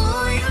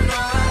 Ooh, you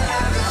know I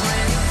love it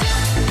when you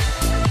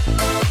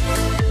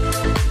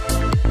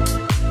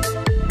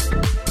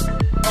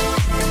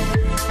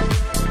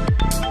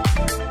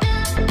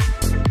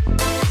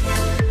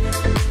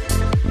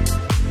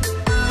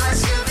I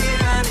should be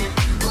running.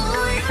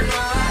 Ooh, you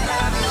know I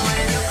love it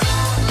when you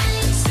call me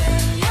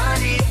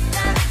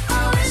señorita.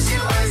 I wish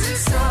it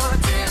wasn't so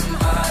damn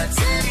hard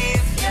to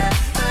leave ya,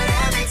 but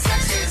every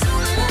touch is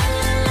ooh la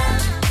la la.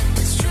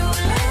 It's true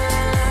la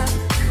la la.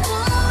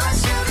 Ooh, I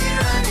should be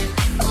running.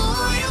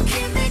 Ooh, you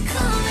keep me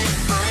coming.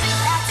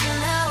 Back in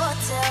the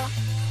hotel,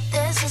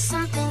 there's just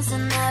some things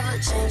that never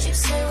change. You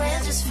say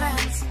we're just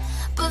friends,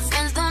 but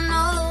friends don't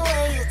know the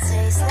way you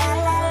taste. La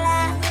la la.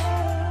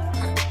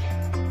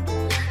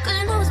 Cause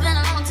you know it's been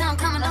a long time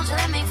coming, don't you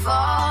let me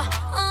fall.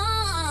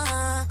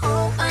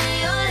 On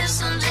your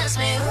lips, I'm just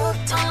me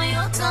hooked on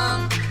your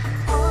tongue.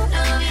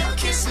 Love your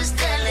kisses,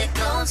 deadly,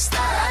 don't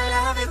stop. I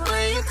love it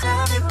when you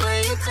clap it,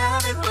 when you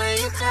clap it, when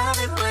you clap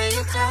it, when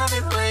you clap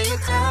it, when you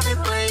clap it,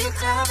 when you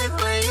clap it,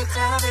 when you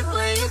clap it,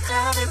 when you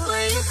clap it,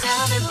 when you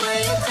clap it,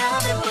 when you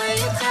clap it, when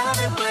you clap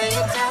it, when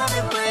you clap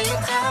it, when you clap it, when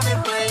you clap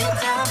it, when you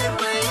clap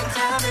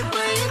it,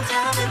 when you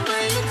clap it,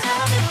 when you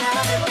clap it, clap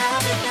it, clap it,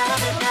 clap it,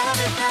 clap it, clap it, clap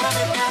it,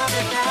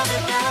 clap it,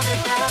 clap it,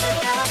 clap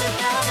it, clap it,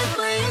 clap it,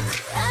 when you.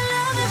 I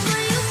love it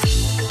when you.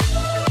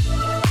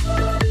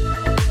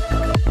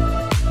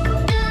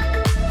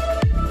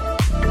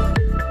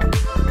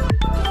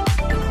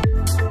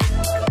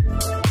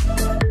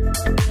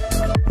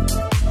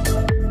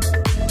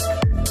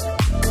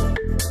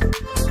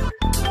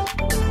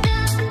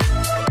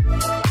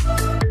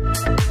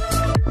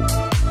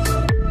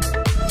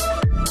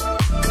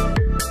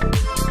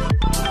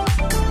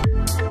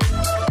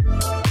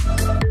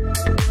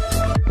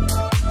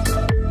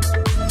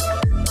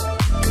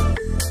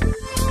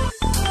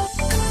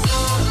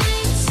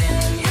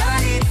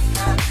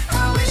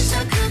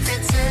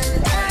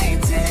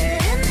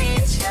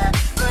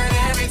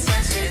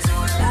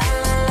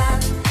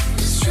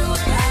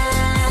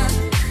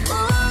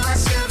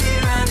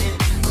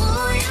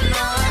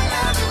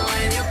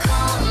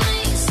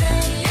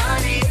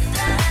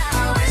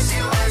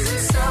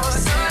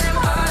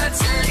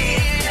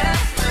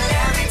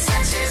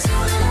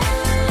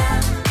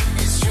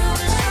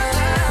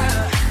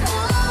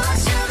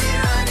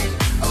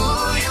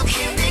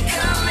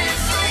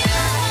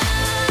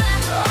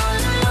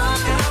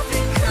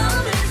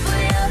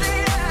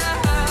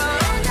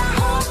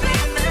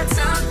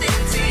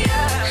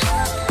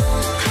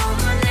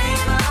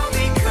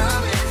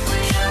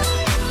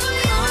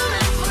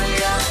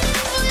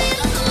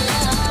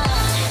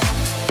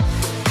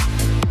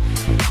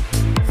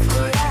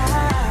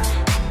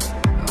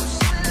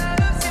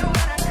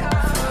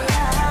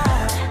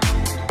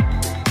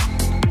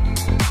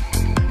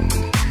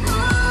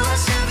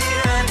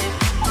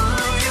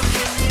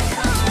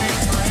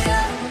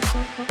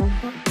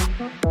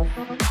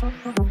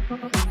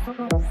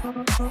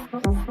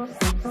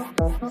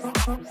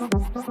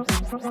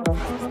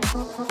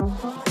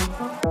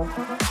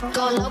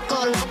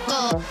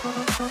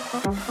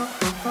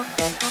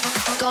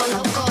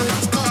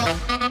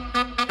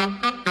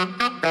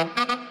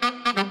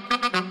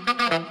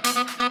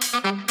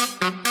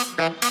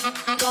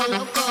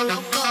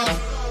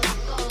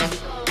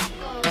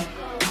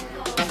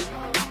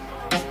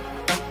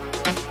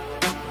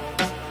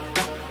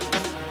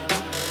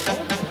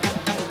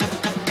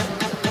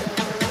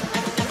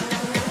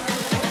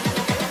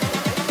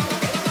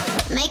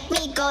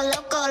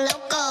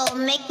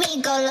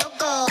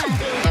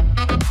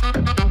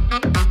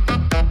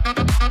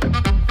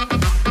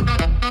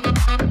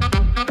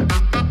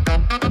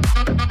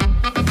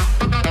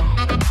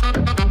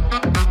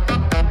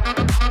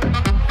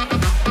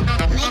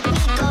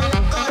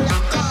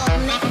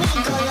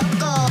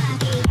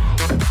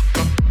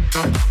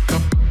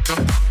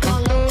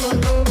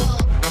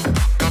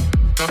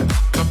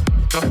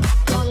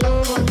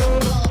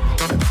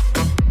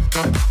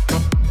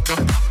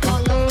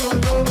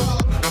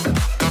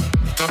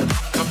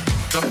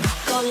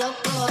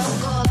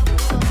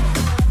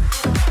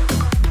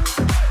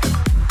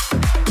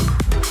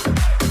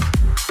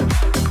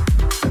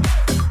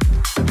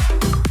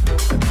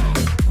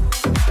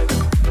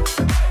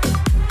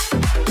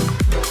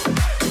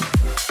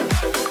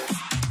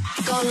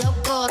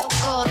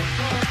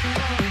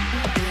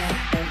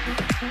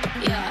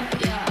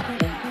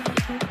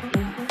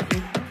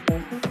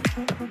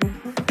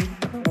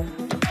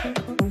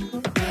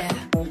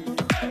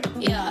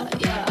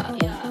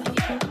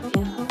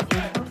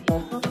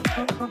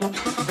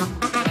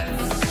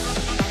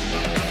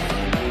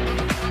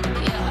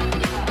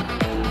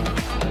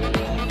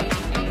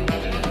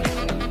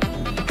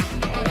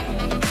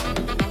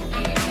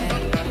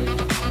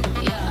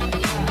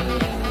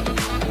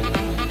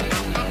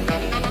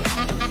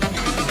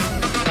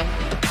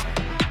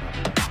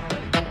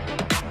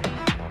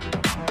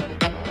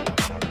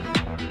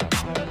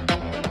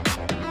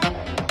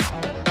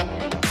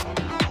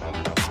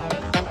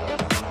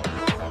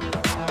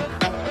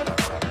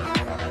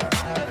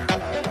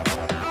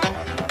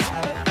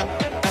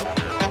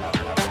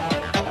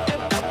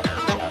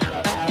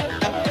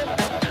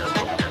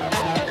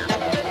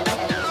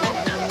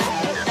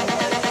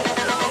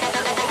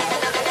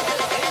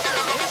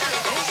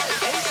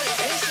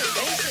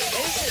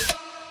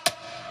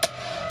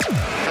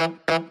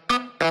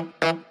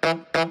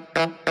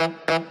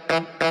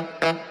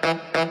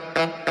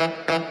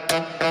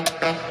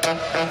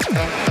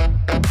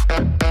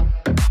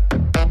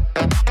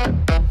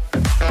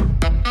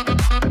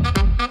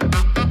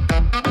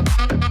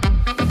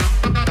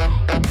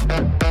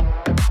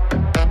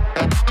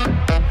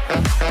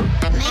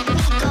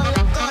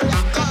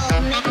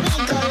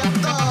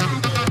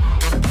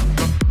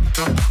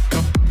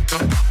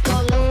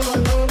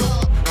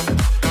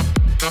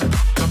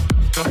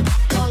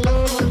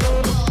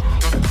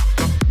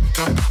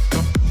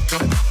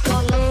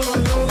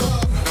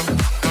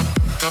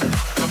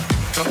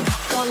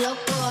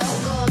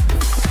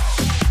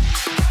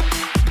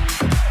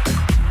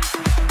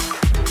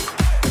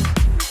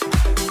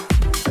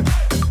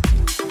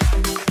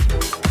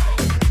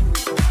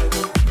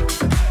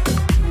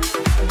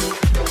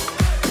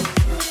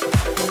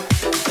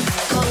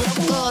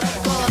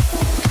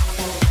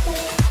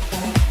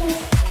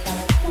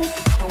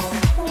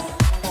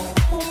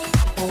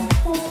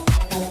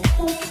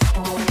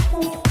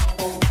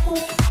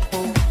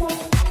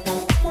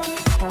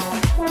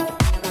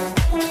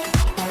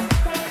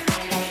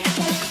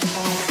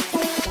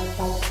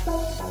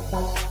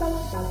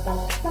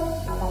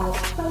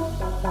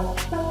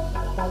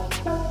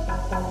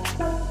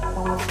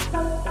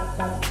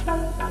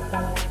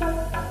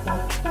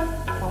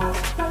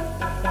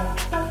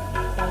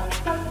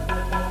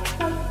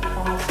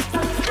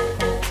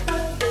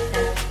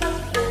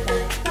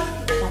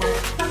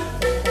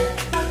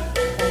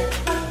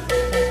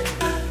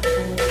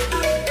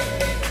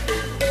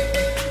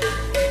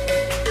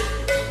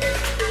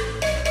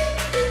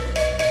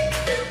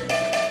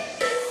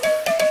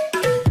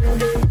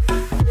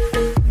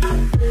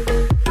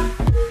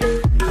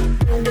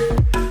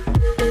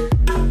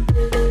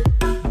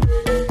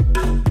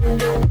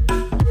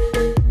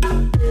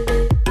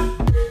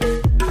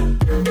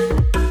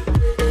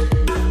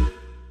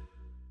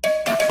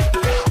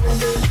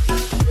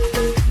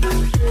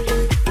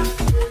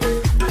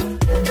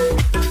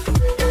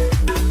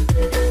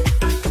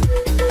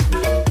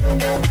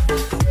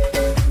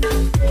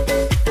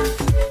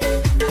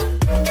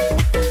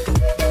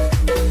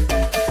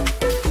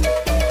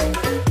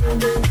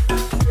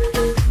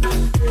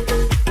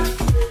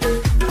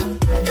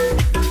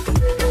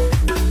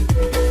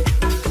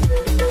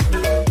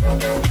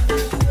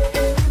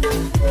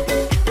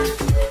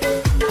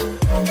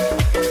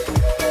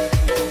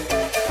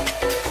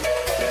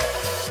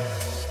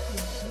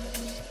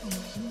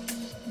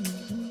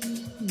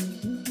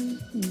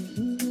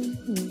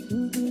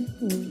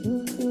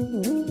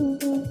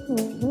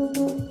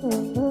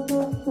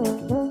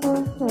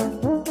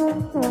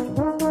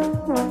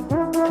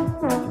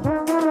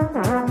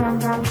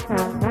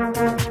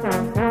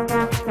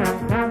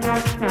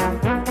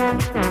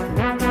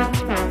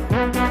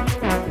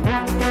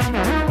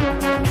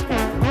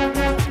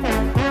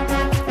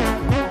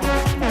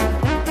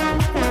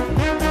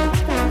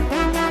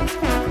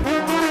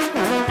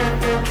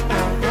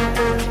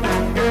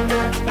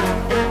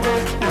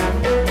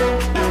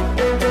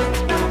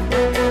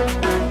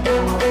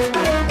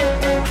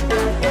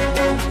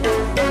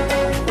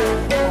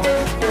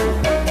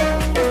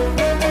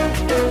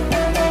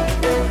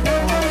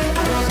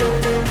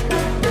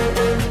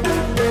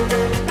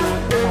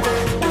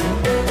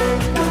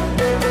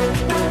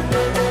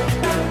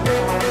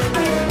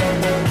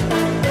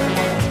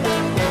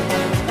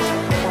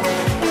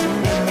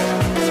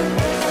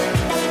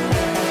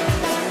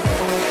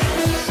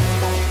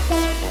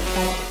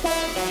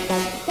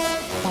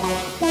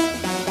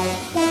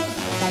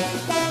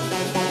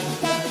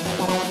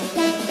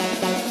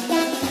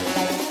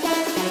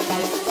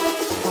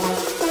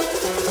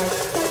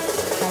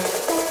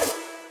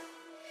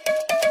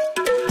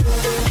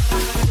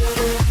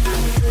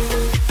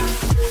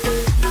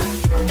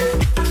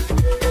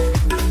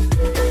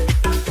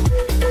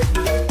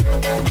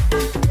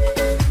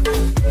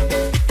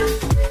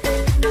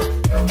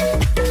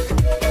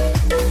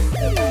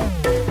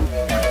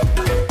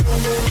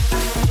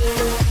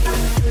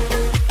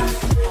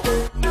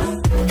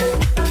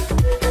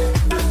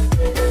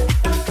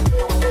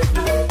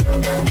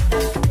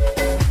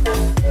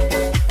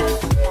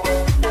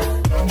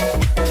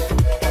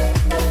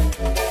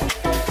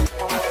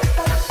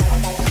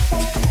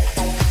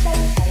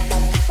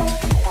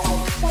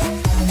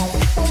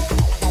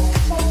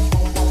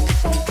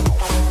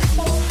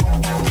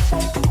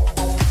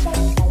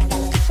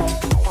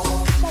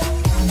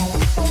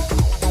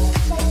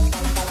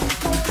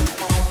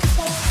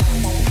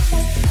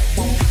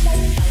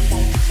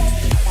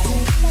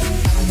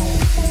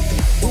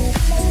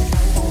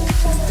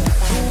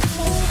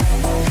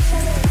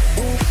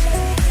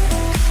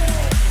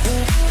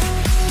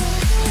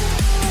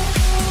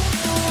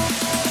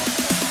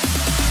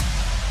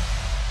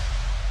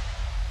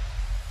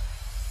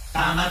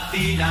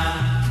 Stamattina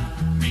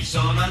mi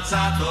sono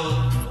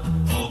alzato,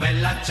 oh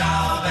bella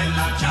ciao,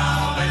 bella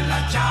ciao,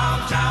 bella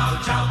ciao,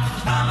 ciao, ciao.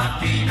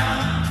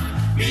 Stamattina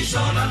mi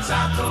sono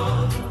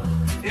alzato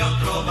e ho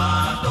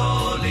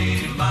trovato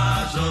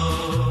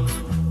l'invaso,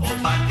 oh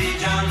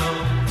partigiano,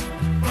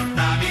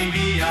 portami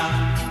via,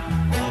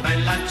 oh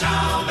bella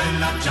ciao,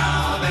 bella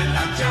ciao,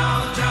 bella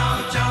ciao,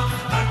 ciao, ciao.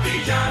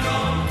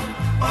 Partigiano,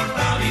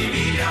 portami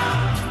via,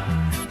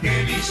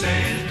 che mi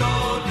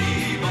sento di